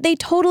 and they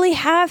totally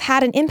have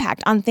had an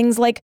impact on things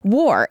like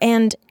war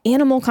and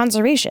animal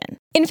conservation.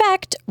 In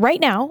fact, right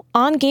now,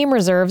 on game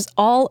reserves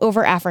all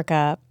over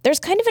Africa, there's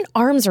kind of an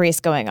arms race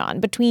going on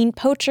between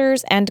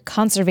poachers and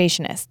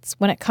conservationists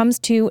when it comes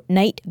to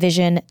night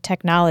vision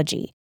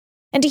technology.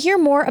 And to hear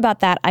more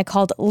about that, I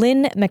called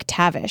Lynn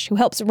McTavish, who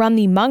helps run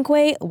the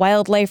Monkwe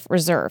Wildlife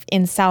Reserve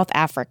in South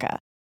Africa.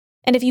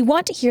 And if you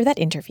want to hear that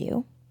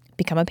interview,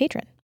 become a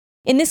patron.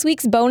 In this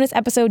week's bonus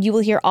episode, you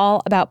will hear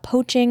all about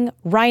poaching,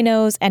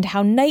 rhinos, and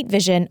how night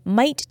vision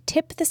might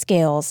tip the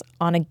scales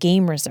on a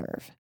game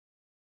reserve.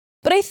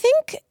 But I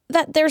think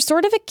that there's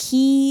sort of a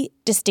key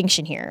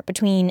distinction here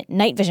between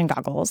night vision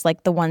goggles,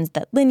 like the ones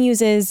that Lynn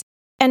uses,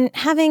 and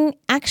having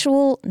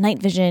actual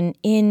night vision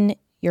in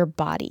your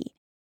body.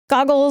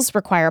 Goggles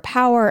require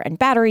power and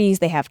batteries,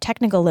 they have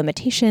technical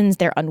limitations,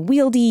 they're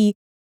unwieldy.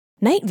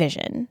 Night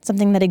vision,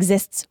 something that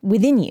exists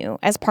within you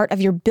as part of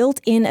your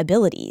built-in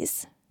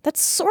abilities,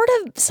 that's sort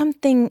of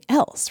something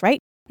else, right?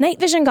 Night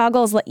vision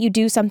goggles let you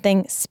do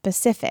something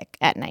specific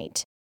at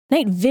night.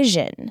 Night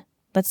vision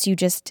lets you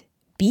just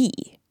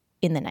be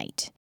in the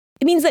night.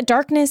 It means that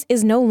darkness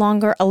is no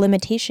longer a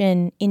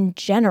limitation in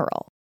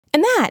general.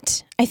 And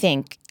that, I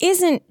think,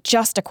 isn't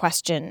just a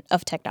question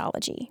of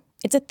technology.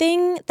 It's a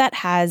thing that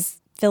has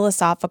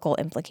philosophical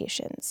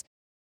implications.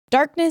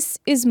 Darkness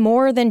is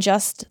more than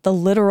just the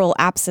literal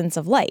absence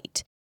of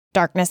light.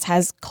 Darkness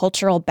has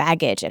cultural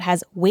baggage. It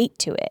has weight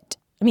to it.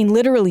 I mean,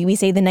 literally, we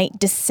say the night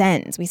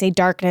descends. We say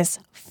darkness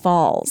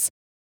falls.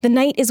 The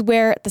night is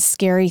where the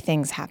scary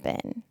things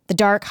happen. The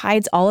dark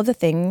hides all of the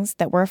things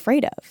that we're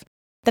afraid of.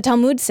 The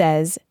Talmud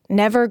says,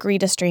 "Never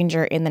greet a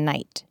stranger in the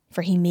night,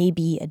 for he may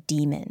be a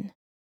demon."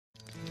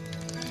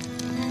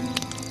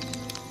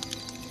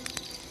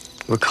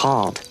 We're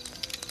called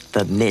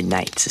the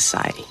Midnight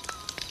Society.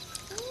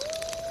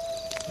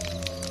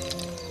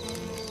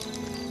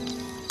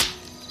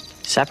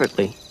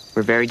 Separately,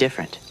 we're very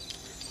different.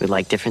 We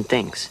like different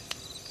things.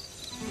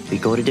 We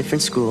go to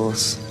different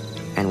schools,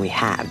 and we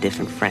have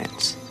different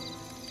friends.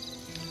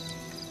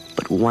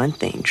 But one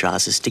thing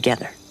draws us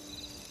together: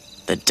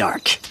 the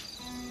dark.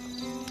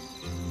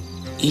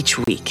 Each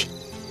week,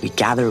 we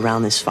gather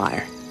around this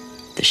fire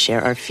to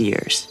share our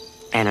fears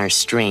and our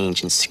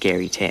strange and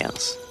scary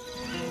tales.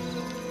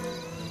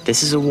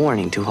 This is a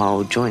warning to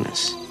all who join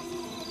us.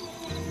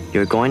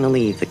 You're going to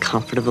leave the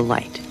comfort of the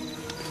light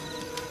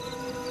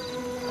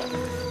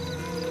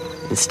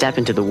and step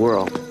into the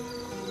world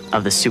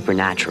of the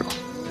supernatural.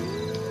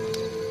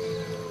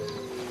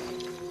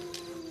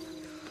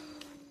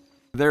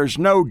 There's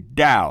no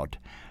doubt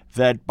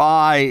that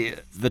by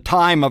the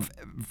time of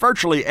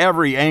virtually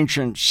every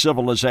ancient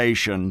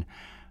civilization,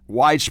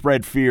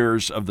 widespread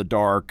fears of the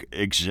dark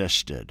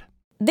existed.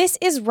 This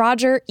is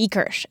Roger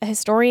Ekirch, a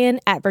historian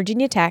at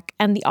Virginia Tech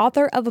and the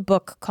author of a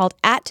book called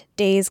At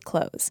Day's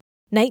Close: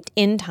 Night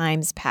in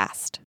Times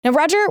Past. Now,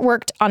 Roger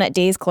worked on At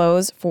Day's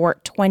Close for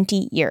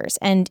 20 years,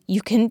 and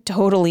you can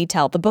totally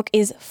tell the book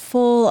is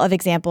full of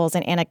examples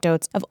and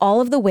anecdotes of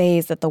all of the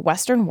ways that the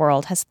Western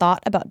world has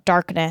thought about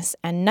darkness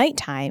and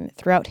nighttime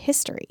throughout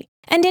history.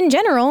 And in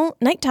general,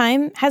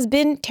 nighttime has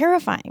been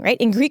terrifying, right?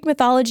 In Greek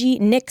mythology,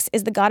 Nyx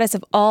is the goddess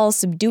of all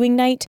subduing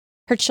night.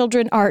 Her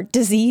children are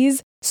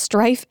disease,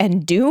 strife,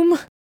 and doom.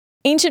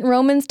 Ancient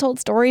Romans told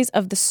stories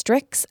of the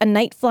Strix, a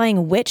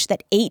night-flying witch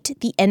that ate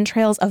the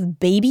entrails of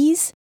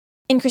babies.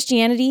 In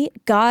Christianity,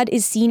 God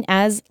is seen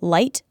as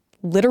light.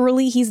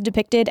 Literally, he's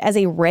depicted as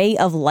a ray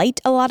of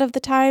light a lot of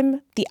the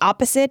time. The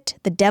opposite,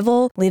 the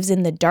devil, lives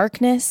in the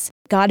darkness.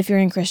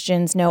 God-fearing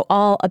Christians know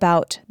all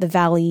about the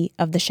valley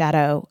of the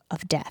shadow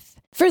of death.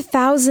 For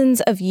thousands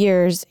of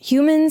years,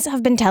 humans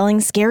have been telling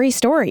scary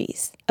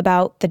stories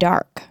about the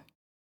dark.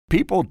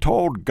 People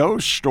told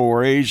ghost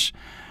stories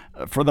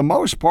for the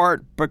most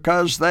part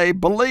because they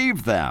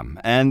believed them,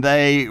 and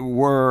they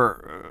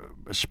were,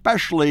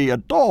 especially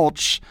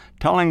adults,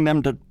 telling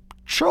them to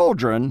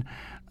children.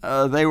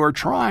 They were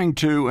trying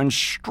to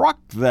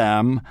instruct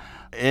them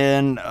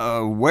in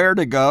where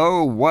to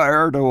go,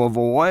 where to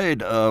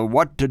avoid,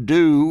 what to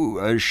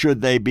do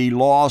should they be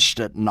lost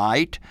at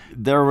night.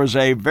 There was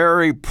a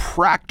very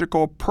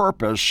practical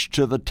purpose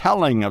to the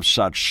telling of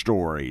such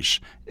stories.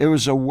 It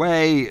was a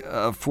way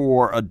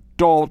for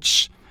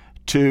adults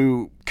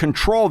to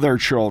control their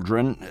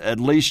children, at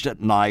least at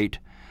night,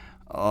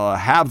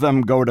 have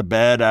them go to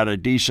bed at a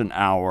decent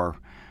hour,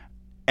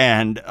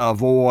 and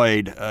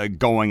avoid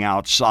going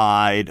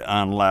outside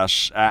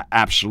unless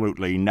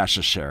absolutely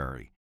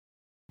necessary.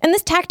 And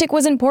this tactic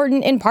was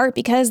important in part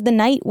because the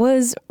night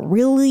was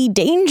really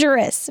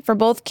dangerous for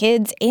both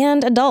kids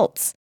and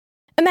adults.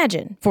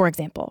 Imagine, for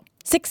example,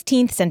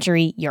 16th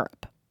century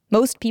Europe.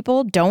 Most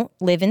people don't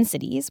live in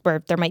cities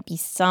where there might be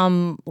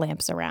some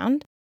lamps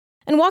around.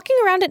 And walking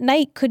around at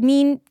night could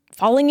mean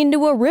falling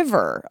into a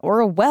river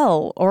or a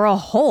well or a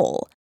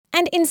hole.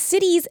 And in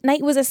cities,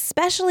 night was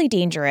especially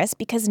dangerous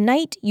because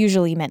night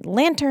usually meant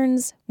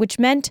lanterns, which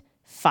meant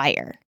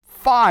fire.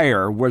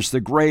 Fire was the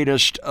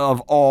greatest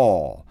of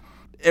all.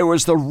 It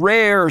was the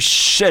rare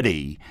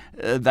city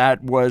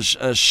that was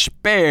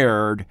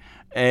spared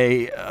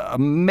a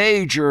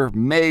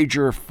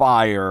major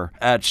fire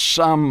at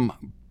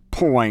some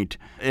point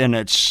in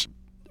its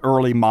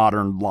early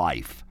modern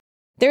life.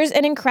 There's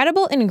an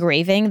incredible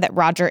engraving that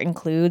Roger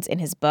includes in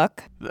his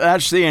book.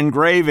 That's the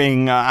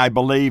engraving, I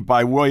believe,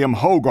 by William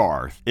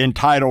Hogarth,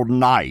 entitled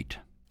Night.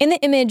 In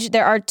the image,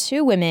 there are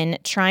two women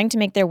trying to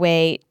make their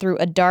way through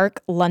a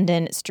dark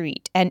London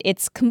street, and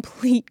it's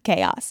complete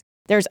chaos.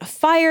 There's a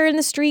fire in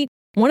the street.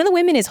 One of the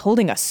women is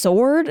holding a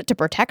sword to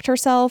protect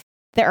herself.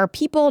 There are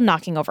people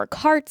knocking over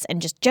carts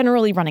and just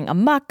generally running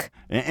amok.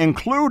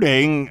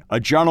 Including a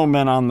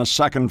gentleman on the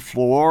second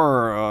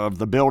floor of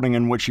the building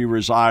in which he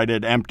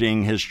resided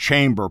emptying his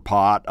chamber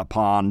pot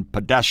upon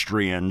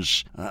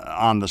pedestrians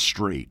on the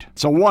street.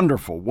 It's a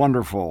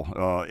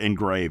wonderful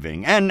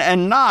engraving,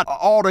 and not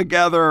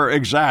altogether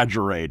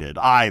exaggerated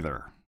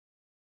either.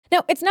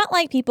 Now, it's not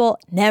like people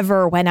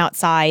never went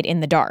outside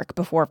in the dark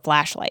before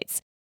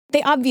flashlights.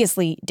 They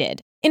obviously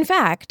did. In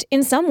fact,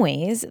 in some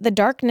ways, the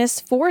darkness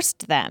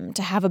forced them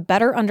to have a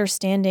better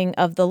understanding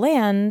of the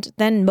land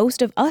than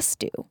most of us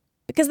do,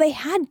 because they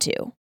had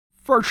to.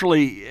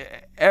 Virtually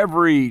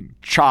every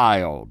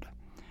child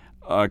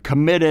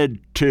committed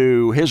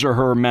to his or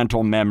her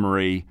mental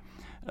memory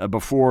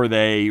before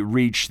they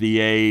reach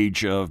the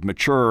age of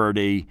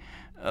maturity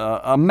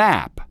a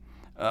map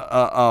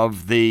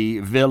of the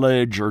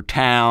village or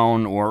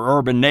town or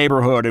urban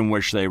neighborhood in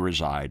which they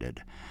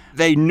resided.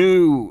 They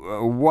knew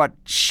what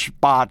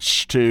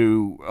spots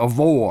to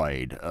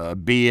avoid,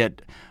 be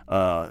it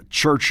a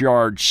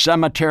churchyard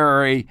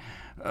cemetery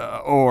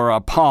or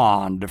a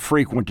pond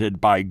frequented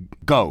by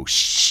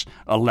ghosts,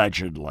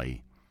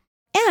 allegedly.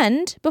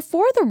 And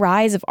before the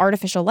rise of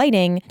artificial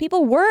lighting,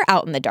 people were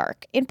out in the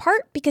dark, in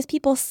part because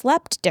people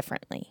slept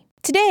differently.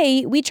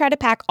 Today, we try to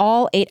pack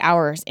all 8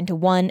 hours into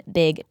one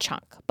big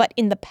chunk. But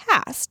in the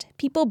past,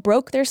 people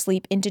broke their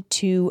sleep into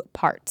two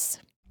parts.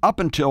 Up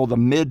until the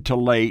mid to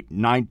late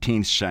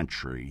 19th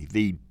century,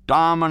 the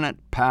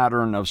dominant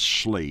pattern of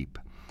sleep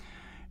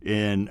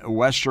in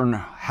Western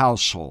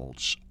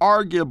households,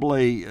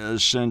 arguably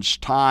since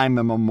time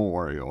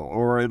immemorial,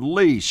 or at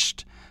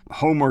least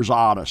Homer's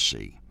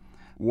Odyssey,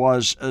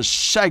 was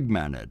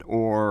segmented,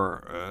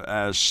 or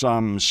as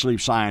some sleep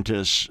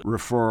scientists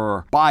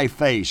refer,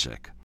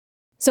 biphasic.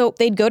 So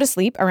they'd go to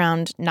sleep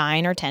around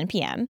 9 or 10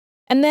 p.m.,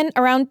 and then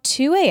around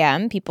 2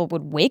 a.m., people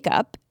would wake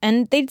up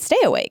and they'd stay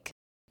awake.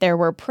 There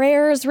were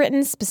prayers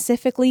written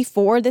specifically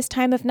for this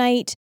time of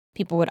night.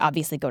 People would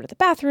obviously go to the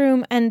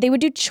bathroom, and they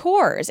would do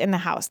chores in the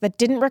house that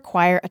didn't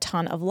require a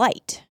ton of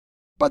light.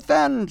 But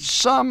then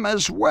some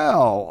as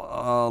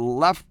well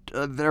left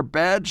their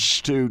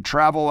beds to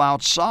travel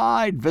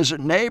outside,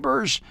 visit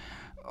neighbors,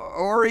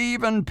 or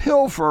even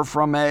pilfer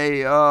from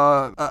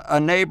a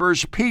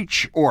neighbor's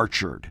peach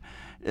orchard.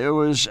 It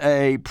was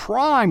a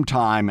prime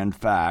time, in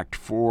fact,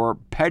 for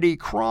petty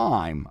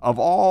crime of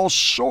all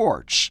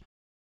sorts.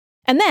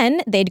 And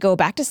then they'd go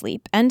back to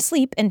sleep and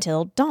sleep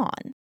until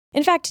dawn.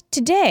 In fact,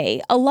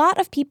 today, a lot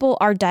of people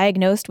are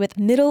diagnosed with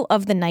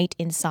middle-of-the-night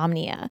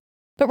insomnia.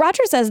 But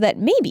Roger says that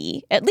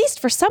maybe, at least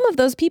for some of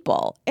those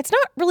people, it's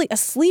not really a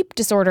sleep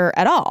disorder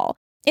at all.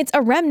 It's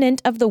a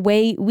remnant of the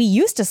way we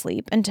used to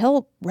sleep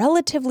until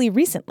relatively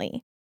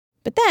recently.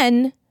 But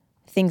then,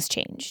 things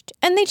changed.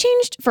 And they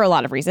changed for a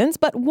lot of reasons,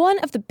 but one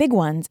of the big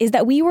ones is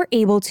that we were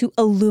able to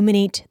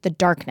illuminate the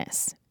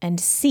darkness and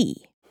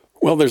see.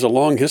 Well, there's a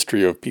long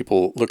history of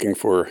people looking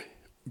for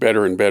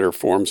better and better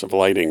forms of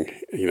lighting.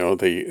 You know,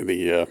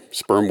 the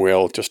sperm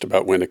whale just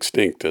about went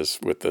extinct as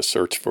with the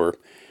search for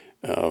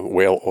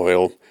whale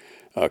oil.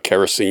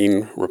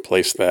 Kerosene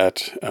replaced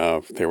that.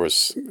 There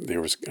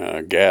was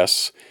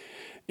gas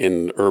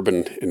in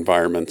urban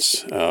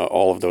environments.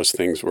 All of those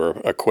things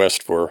were a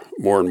quest for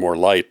more and more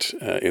light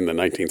in the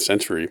 19th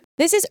century.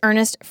 This is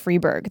Ernest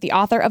Freeberg, the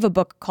author of a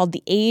book called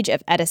The Age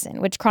of Edison,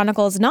 which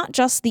chronicles not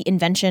just the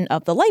invention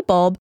of the light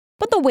bulb,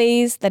 but the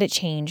ways that it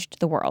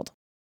changed the world.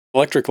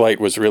 Electric light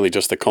was really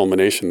just the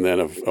culmination then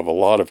of a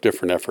lot of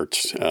different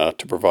efforts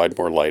to provide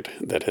more light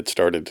that had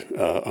started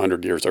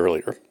 100 years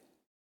earlier.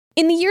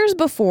 In the years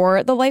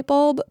before the light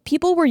bulb,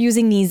 people were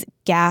using these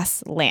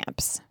gas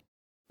lamps.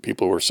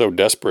 People were so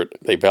desperate,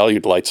 they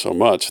valued light so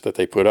much that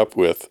they put up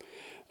with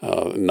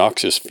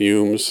noxious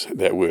fumes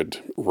that would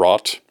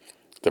rot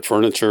the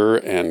furniture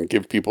and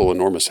give people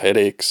enormous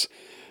headaches.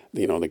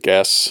 You know, the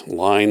gas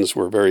lines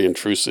were very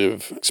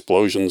intrusive.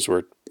 Explosions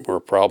were a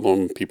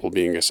problem, people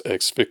being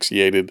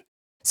asphyxiated.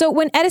 So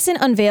when Edison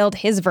unveiled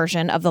his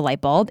version of the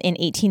light bulb in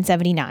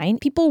 1879,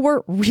 people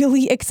were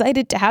really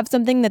excited to have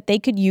something that they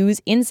could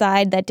use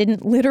inside that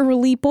didn't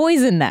literally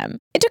poison them.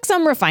 It took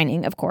some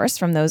refining, of course,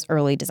 from those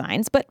early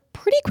designs, but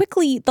pretty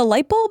quickly, the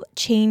light bulb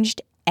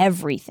changed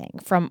everything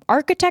from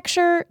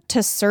architecture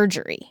to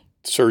surgery.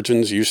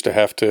 Surgeons used to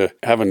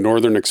have a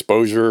northern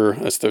exposure.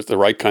 That's the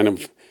right kind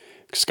of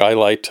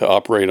skylight to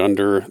operate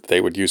under.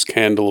 They would use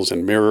candles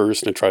and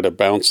mirrors to try to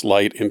bounce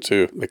light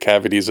into the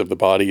cavities of the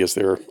body as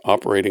they're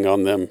operating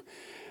on them.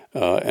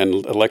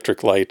 And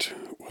electric light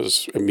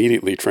was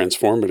immediately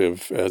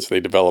transformative as they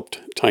developed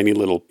tiny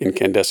little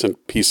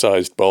incandescent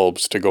pea-sized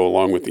bulbs to go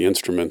along with the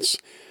instruments.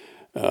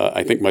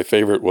 I think my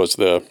favorite was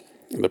the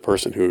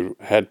person who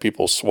had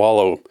people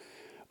swallow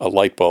a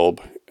light bulb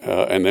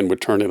and then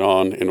would turn it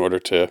on in order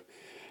to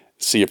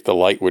see if the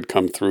light would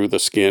come through the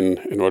skin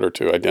in order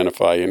to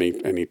identify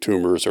any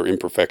tumors or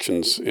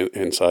imperfections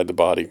inside the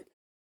body.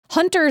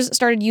 Hunters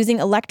started using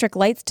electric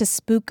lights to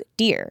spook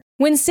deer.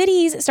 When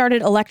cities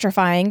started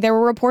electrifying, there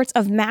were reports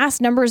of mass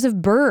numbers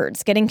of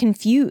birds getting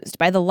confused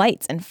by the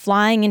lights and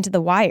flying into the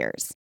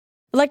wires.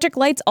 Electric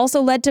lights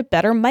also led to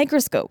better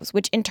microscopes,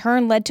 which in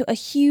turn led to a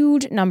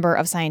huge number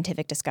of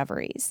scientific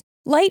discoveries.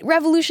 Light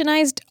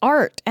revolutionized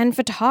art and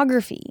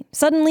photography.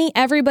 Suddenly,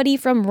 everybody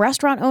from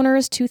restaurant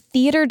owners to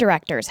theater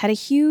directors had a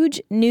huge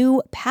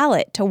new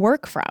palette to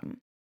work from.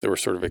 There were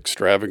sort of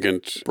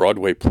extravagant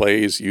Broadway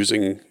plays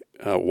using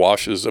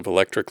washes of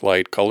electric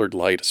light, colored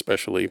light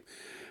especially.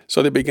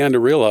 So they began to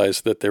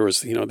realize that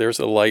there's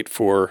a light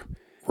for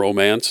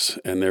romance,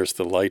 and there's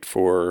the light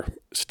for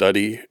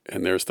study,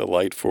 and there's the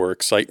light for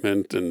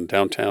excitement and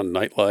downtown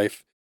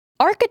nightlife.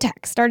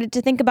 Architects started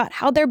to think about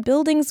how their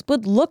buildings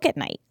would look at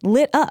night,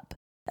 lit up.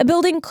 A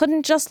building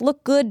couldn't just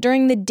look good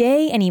during the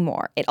day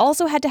anymore. It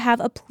also had to have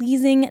a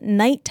pleasing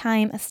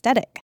nighttime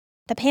aesthetic.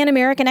 The Pan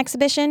American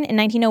Exhibition in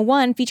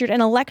 1901 featured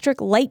an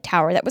electric light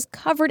tower that was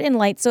covered in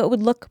light so it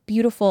would look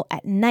beautiful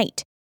at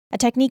night, a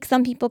technique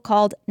some people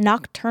called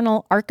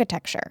nocturnal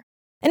architecture.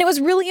 And it was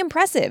really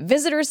impressive.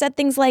 Visitors said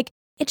things like,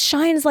 "It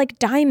shines like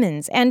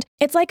diamonds," and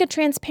 "it's like a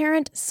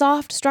transparent,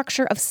 soft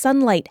structure of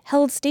sunlight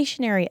held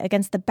stationary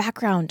against the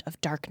background of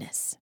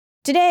darkness."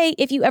 Today,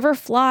 if you ever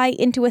fly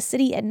into a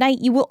city at night,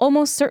 you will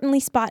almost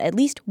certainly spot at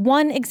least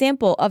one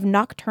example of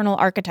nocturnal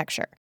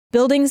architecture.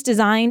 Buildings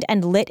designed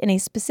and lit in a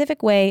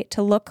specific way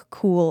to look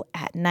cool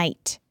at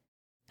night.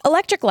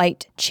 Electric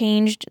light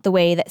changed the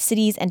way that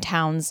cities and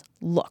towns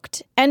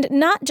looked. And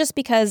not just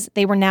because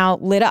they were now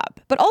lit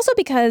up, but also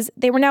because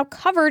they were now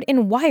covered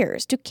in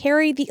wires to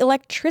carry the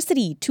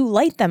electricity to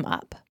light them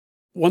up.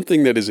 One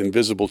thing that is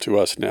invisible to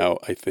us now,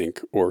 I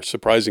think, or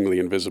surprisingly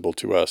invisible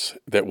to us,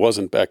 that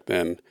wasn't back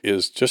then,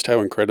 is just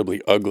how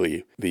incredibly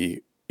ugly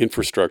the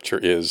infrastructure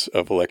is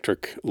of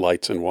electric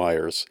lights and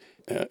wires.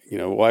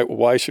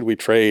 Why should we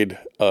trade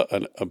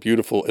a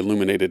beautiful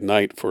illuminated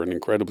night for an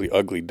incredibly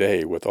ugly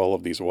day with all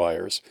of these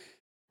wires?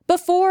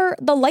 Before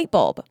the light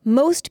bulb,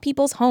 most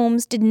people's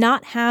homes did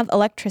not have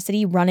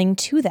electricity running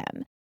to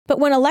them. But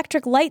when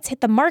electric lights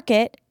hit the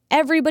market,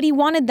 everybody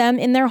wanted them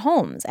in their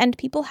homes, and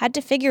people had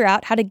to figure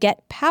out how to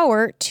get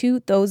power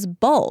to those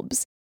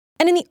bulbs.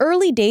 And in the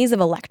early days of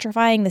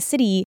electrifying the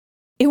city,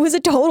 it was a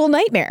total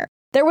nightmare.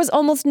 There was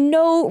almost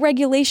no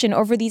regulation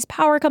over these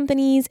power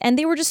companies, and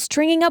they were just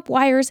stringing up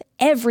wires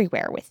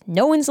everywhere with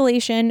no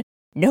insulation,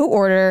 no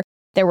order.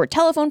 There were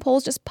telephone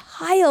poles just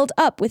piled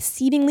up with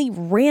seemingly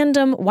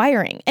random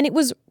wiring, and it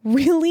was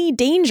really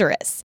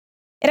dangerous.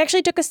 It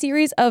actually took a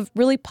series of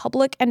really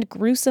public and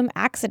gruesome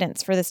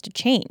accidents for this to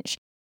change.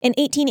 In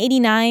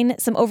 1889,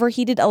 some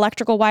overheated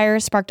electrical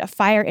wires sparked a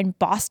fire in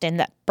Boston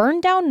that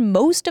burned down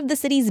most of the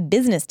city's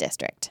business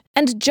district.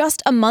 And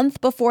just a month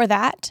before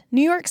that,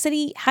 New York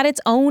City had its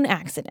own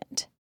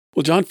accident.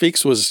 Well, John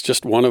Feeks was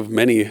just one of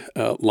many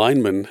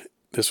linemen.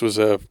 This was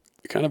a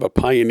kind of a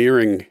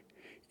pioneering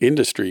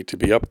industry to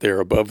be up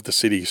there above the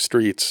city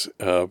streets,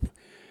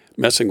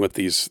 messing with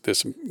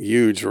this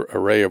huge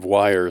array of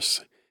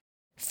wires.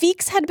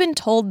 Feeks had been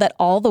told that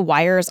all the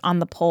wires on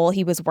the pole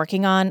he was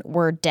working on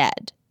were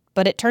dead.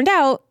 But it turned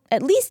out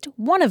at least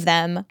one of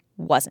them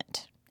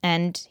wasn't,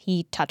 and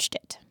he touched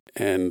it.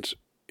 And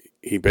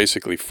he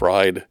basically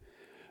fried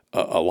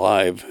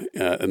alive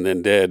and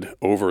then dead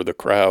over the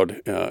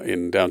crowd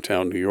in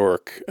downtown New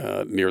York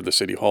near the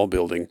City Hall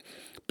building.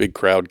 Big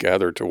crowd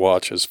gathered to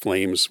watch as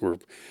flames were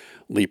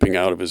leaping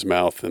out of his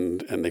mouth,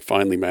 and they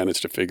finally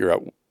managed to figure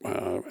out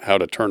how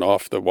to turn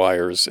off the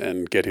wires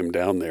and get him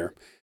down there.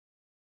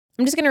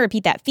 I'm just going to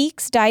repeat that.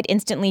 Feeks died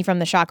instantly from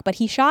the shock, but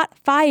he shot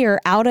fire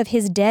out of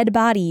his dead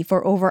body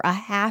for over a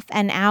half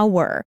an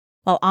hour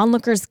while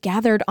onlookers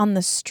gathered on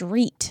the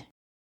street.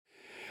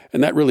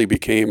 And that really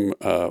became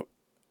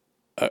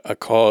a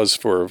cause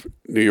for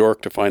New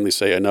York to finally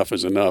say enough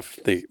is enough.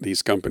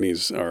 These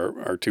companies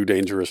are too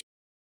dangerous.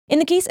 In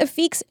the case of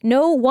Feeks,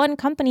 no one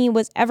company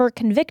was ever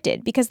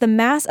convicted because the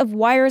mass of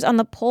wires on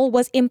the pole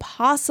was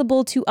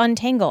impossible to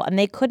untangle, and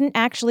they couldn't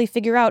actually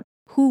figure out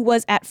who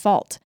was at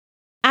fault.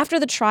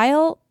 After the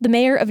trial, the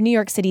mayor of New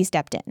York City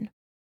stepped in.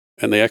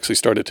 And they actually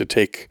started to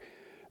take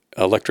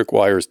electric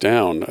wires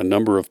down. A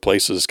number of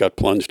places got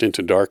plunged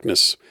into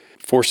darkness,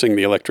 forcing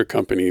the electric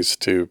companies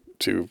to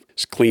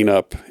clean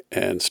up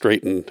and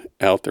straighten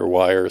out their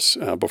wires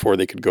before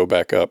they could go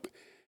back up.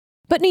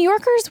 But New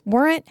Yorkers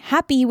weren't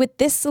happy with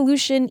this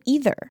solution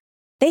either.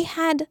 They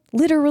had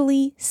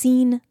literally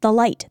seen the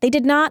light. They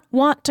did not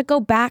want to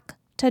go back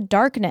to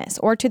darkness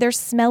or to their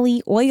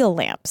smelly oil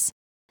lamps.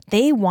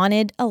 They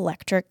wanted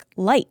electric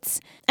lights.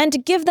 And to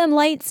give them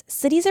lights,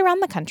 cities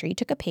around the country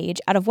took a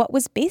page out of what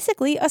was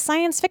basically a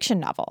science fiction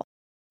novel.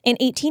 In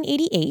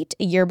 1888,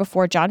 a year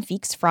before John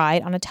Feeks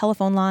fried on a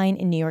telephone line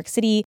in New York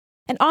City,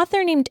 an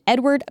author named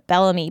Edward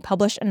Bellamy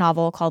published a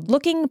novel called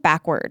Looking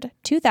Backward,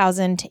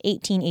 2000 to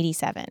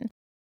 1887.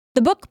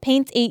 The book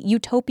paints a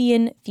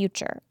utopian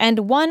future,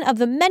 and one of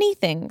the many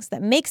things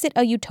that makes it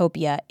a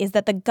utopia is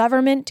that the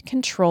government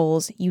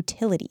controls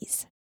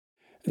utilities.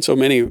 And so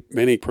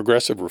many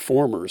progressive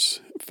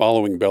reformers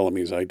following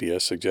Bellamy's idea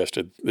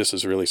suggested this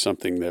is really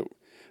something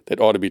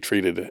that ought to be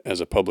treated as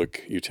a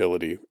public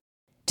utility.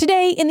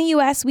 Today in the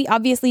U.S., we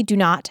obviously do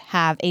not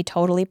have a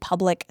totally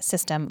public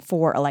system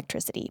for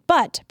electricity,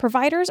 but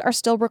providers are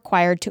still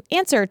required to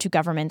answer to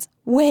governments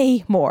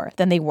way more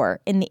than they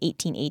were in the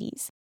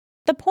 1880s.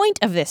 The point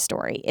of this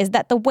story is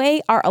that the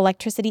way our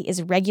electricity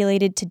is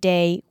regulated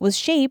today was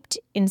shaped,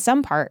 in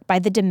some part, by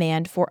the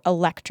demand for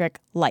electric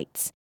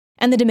lights.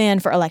 And the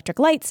demand for electric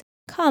lights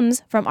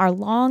comes from our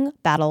long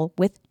battle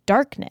with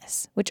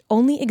darkness, which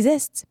only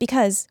exists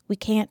because we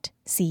can't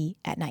see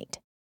at night.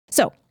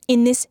 So,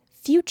 in this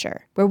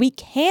future where we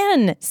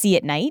can see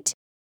at night,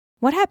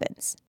 what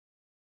happens?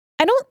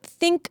 I don't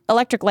think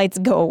electric lights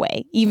go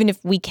away, even if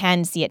we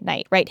can see at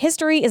night, right?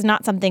 History is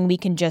not something we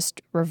can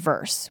just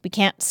reverse. We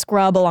can't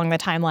scrub along the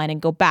timeline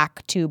and go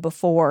back to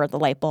before the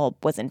light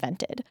bulb was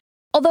invented.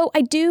 Although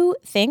I do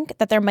think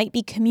that there might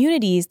be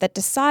communities that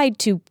decide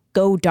to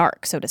go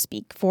dark, so to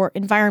speak, for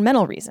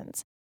environmental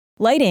reasons.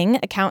 Lighting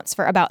accounts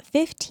for about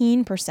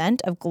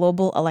 15% of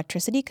global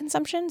electricity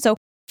consumption, so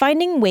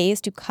finding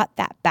ways to cut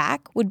that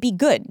back would be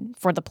good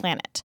for the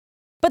planet.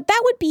 But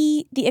that would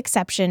be the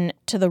exception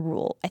to the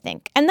rule, I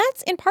think. And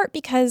that's in part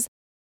because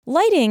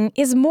lighting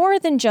is more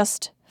than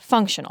just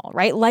functional,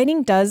 right?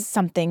 Lighting does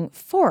something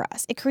for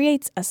us. It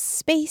creates a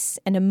space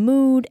and a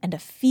mood and a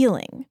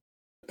feeling.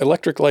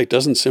 Electric light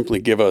doesn't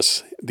simply give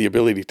us the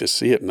ability to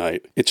see at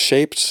night. It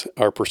shapes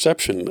our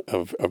perception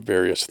of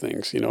various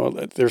things. You know,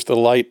 there's the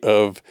light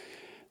of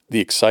the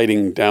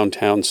exciting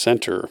downtown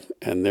center,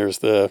 and there's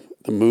the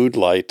mood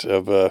light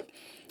of a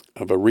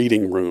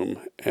reading room,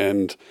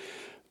 and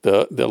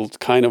the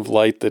kind of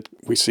light that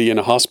we see in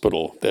a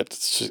hospital that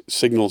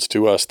signals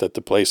to us that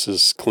the place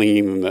is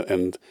clean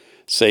and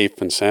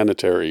safe and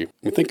sanitary.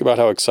 We think about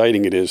how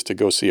exciting it is to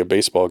go see a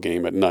baseball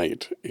game at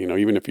night. You know,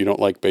 even if you don't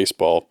like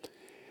baseball,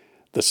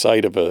 the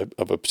sight of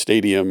a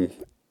stadium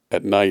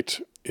at night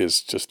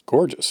is just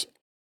gorgeous.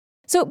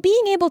 So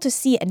being able to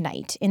see at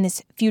night in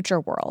this future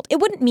world, it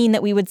wouldn't mean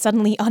that we would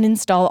suddenly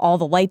uninstall all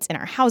the lights in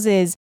our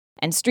houses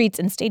and streets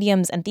and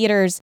stadiums and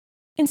theaters.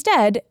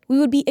 Instead, we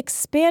would be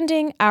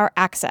expanding our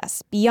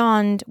access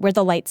beyond where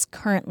the lights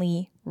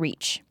currently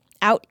reach,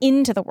 out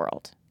into the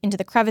world, into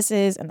the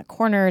crevices and the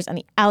corners and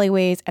the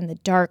alleyways and the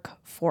dark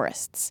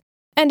forests.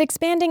 And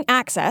expanding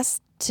access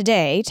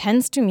today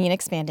tends to mean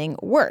expanding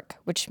work,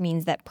 which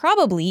means that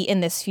probably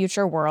in this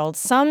future world,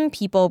 some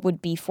people would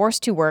be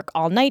forced to work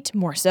all night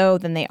more so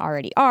than they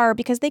already are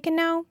because they can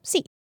now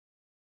see.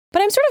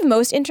 But I'm sort of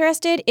most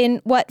interested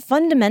in what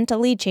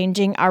fundamentally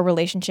changing our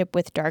relationship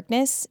with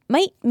darkness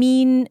might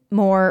mean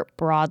more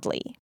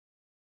broadly.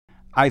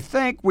 I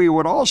think we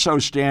would also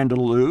stand to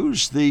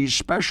lose the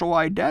special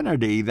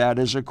identity that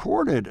is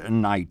accorded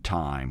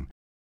nighttime.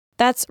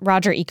 That's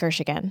Roger Ekirch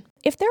again.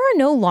 If there are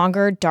no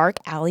longer dark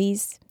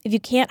alleys, if you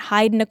can't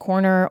hide in a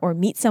corner or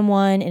meet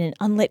someone in an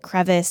unlit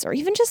crevice or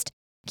even just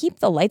keep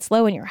the lights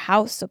low in your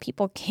house so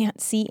people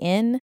can't see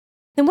in,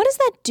 then what does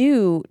that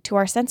do to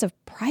our sense of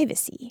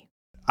privacy?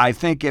 I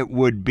think it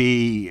would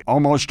be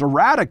almost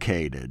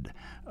eradicated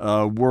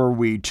were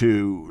we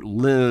to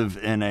live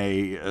in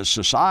a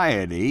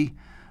society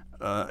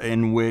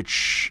in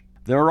which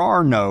there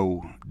are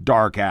no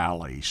dark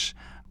alleys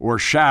or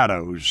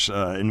shadows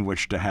in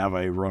which to have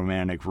a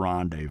romantic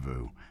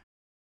rendezvous.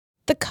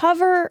 The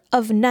cover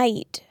of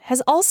night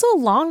has also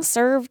long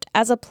served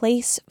as a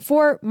place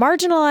for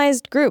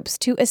marginalized groups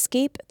to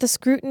escape the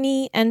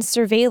scrutiny and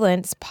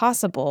surveillance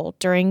possible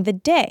during the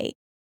day.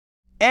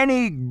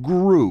 Any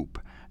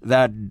group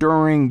that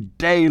during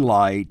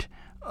daylight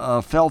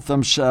felt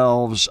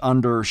themselves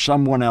under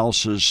someone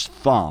else's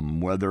thumb,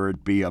 whether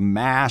it be a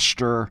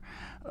master,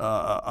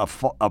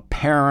 a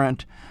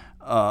parent,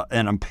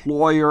 an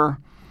employer,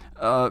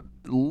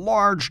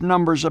 large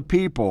numbers of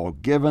people,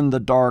 given the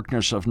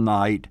darkness of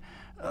night,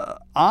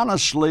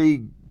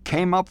 honestly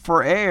came up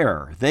for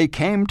air. They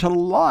came to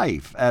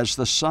life as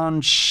the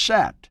sun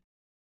set.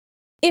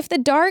 If the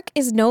dark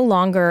is no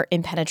longer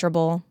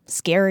impenetrable,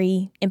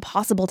 scary,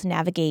 impossible to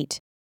navigate,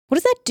 what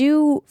does that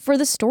do for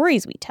the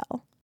stories we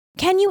tell?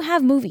 Can you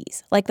have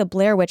movies like The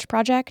Blair Witch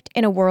Project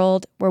in a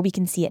world where we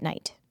can see at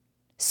night?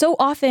 So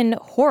often,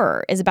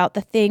 horror is about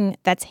the thing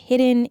that's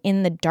hidden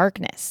in the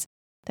darkness,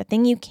 the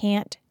thing you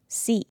can't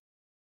see.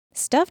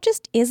 Stuff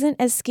just isn't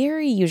as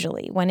scary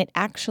usually when it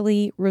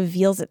actually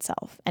reveals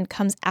itself and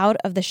comes out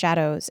of the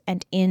shadows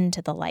and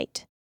into the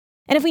light.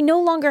 And if we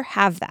no longer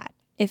have that,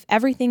 if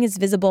everything is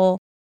visible,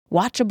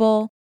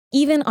 watchable,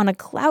 even on a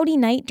cloudy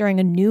night during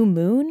a new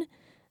moon,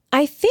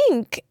 I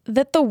think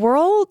that the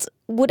world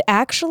would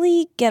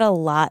actually get a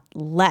lot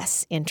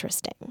less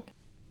interesting.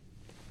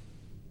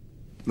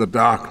 The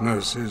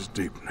darkness is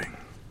deepening.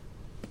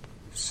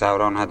 If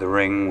Sauron had the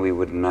ring, we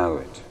would know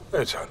it.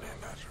 It's only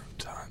a matter of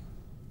time.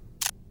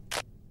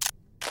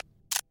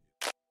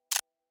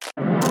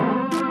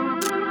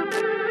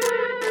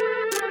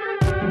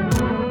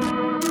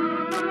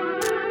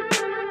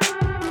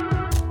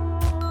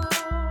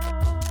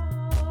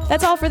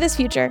 That's all for this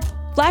future.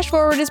 Flash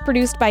Forward is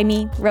produced by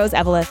me, Rose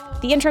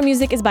Eveleth. The intro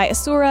music is by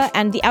Asura,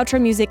 and the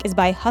outro music is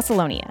by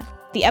Hustleonia.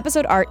 The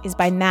episode art is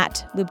by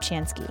Matt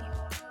Lubchansky.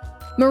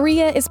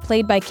 Maria is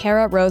played by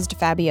Cara Rose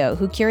DeFabio,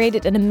 who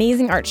curated an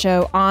amazing art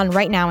show on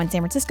right now in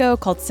San Francisco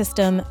called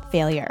System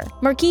Failure.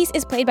 Marquise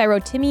is played by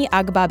Rotimi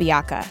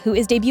Agbabiaka, who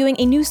is debuting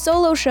a new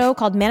solo show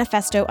called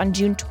Manifesto on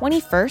June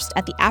 21st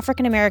at the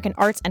African American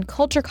Arts and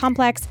Culture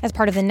Complex as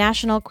part of the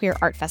National Queer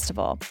Art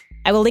Festival.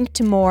 I will link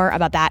to more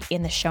about that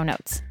in the show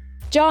notes.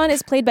 John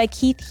is played by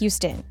Keith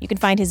Houston. You can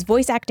find his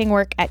voice acting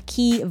work at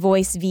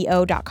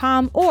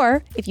keyvoicevo.com,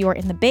 or if you are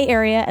in the Bay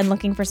Area and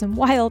looking for some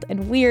wild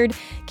and weird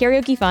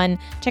karaoke fun,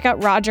 check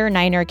out Roger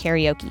Niner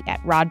Karaoke at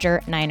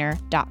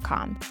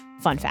rogerniner.com.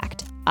 Fun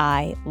fact,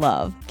 I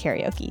love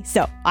karaoke,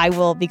 so I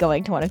will be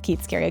going to one of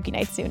Keith's karaoke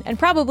nights soon and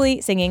probably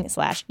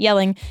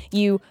singing/yelling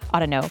You Ought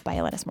to Know by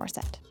Alanis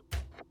Morissette.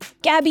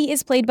 Gabby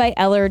is played by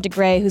Eller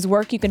DeGrey, whose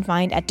work you can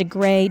find at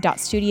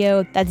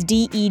degrey.studio. That's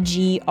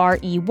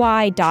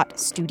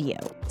DEGREY.studio.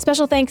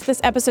 Special thanks this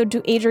episode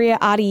to Adria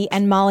Adi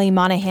and Molly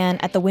Monahan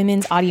at the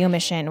Women's Audio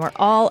Mission, where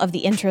all of the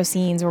intro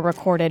scenes were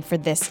recorded for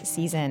this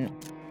season.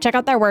 Check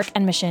out their work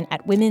and mission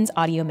at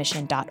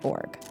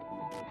womensaudiomission.org.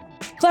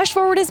 Flash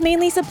Forward is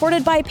mainly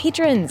supported by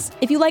patrons.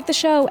 If you like the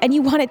show and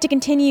you want it to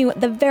continue,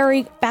 the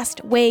very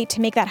best way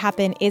to make that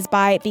happen is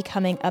by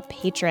becoming a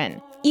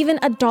patron. Even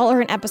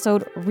 $1 an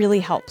episode really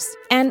helps.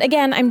 And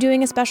again, I'm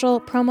doing a special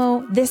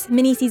promo this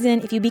mini season.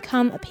 If you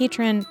become a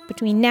patron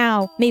between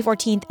now, May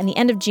 14th, and the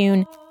end of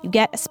June, you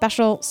get a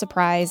special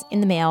surprise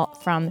in the mail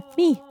from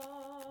me.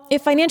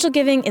 If financial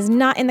giving is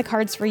not in the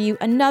cards for you,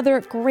 another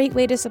great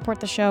way to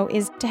support the show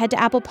is to head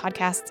to Apple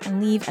Podcasts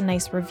and leave a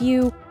nice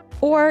review,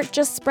 or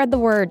just spread the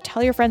word.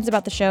 Tell your friends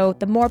about the show.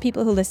 The more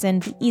people who listen,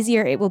 the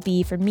easier it will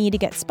be for me to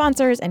get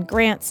sponsors and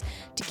grants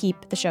to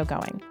keep the show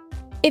going.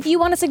 If you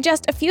want to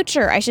suggest a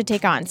future I should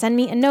take on, send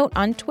me a note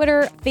on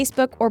Twitter,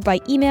 Facebook, or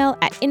by email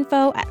at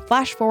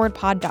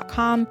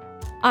info@flashforwardpod.com.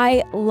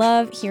 I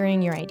love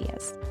hearing your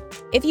ideas.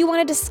 If you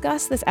want to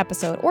discuss this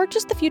episode or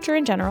just the future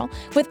in general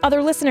with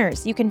other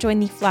listeners, you can join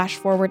the Flash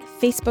Forward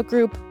Facebook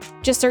group.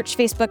 Just search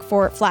Facebook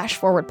for Flash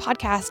Forward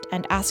Podcast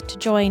and ask to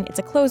join. It's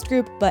a closed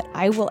group, but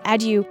I will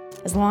add you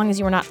as long as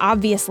you are not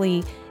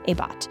obviously a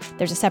bot.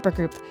 There's a separate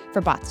group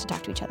for bots to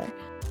talk to each other.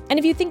 And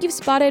if you think you've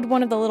spotted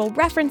one of the little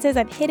references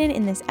I've hidden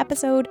in this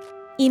episode,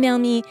 email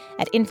me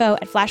at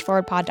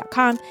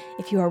info@flashforwardpod.com.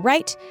 If you are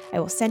right, I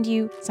will send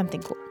you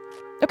something cool.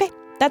 Okay,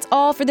 that's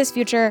all for this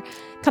future.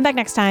 Come back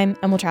next time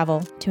and we'll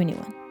travel to a new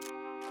one.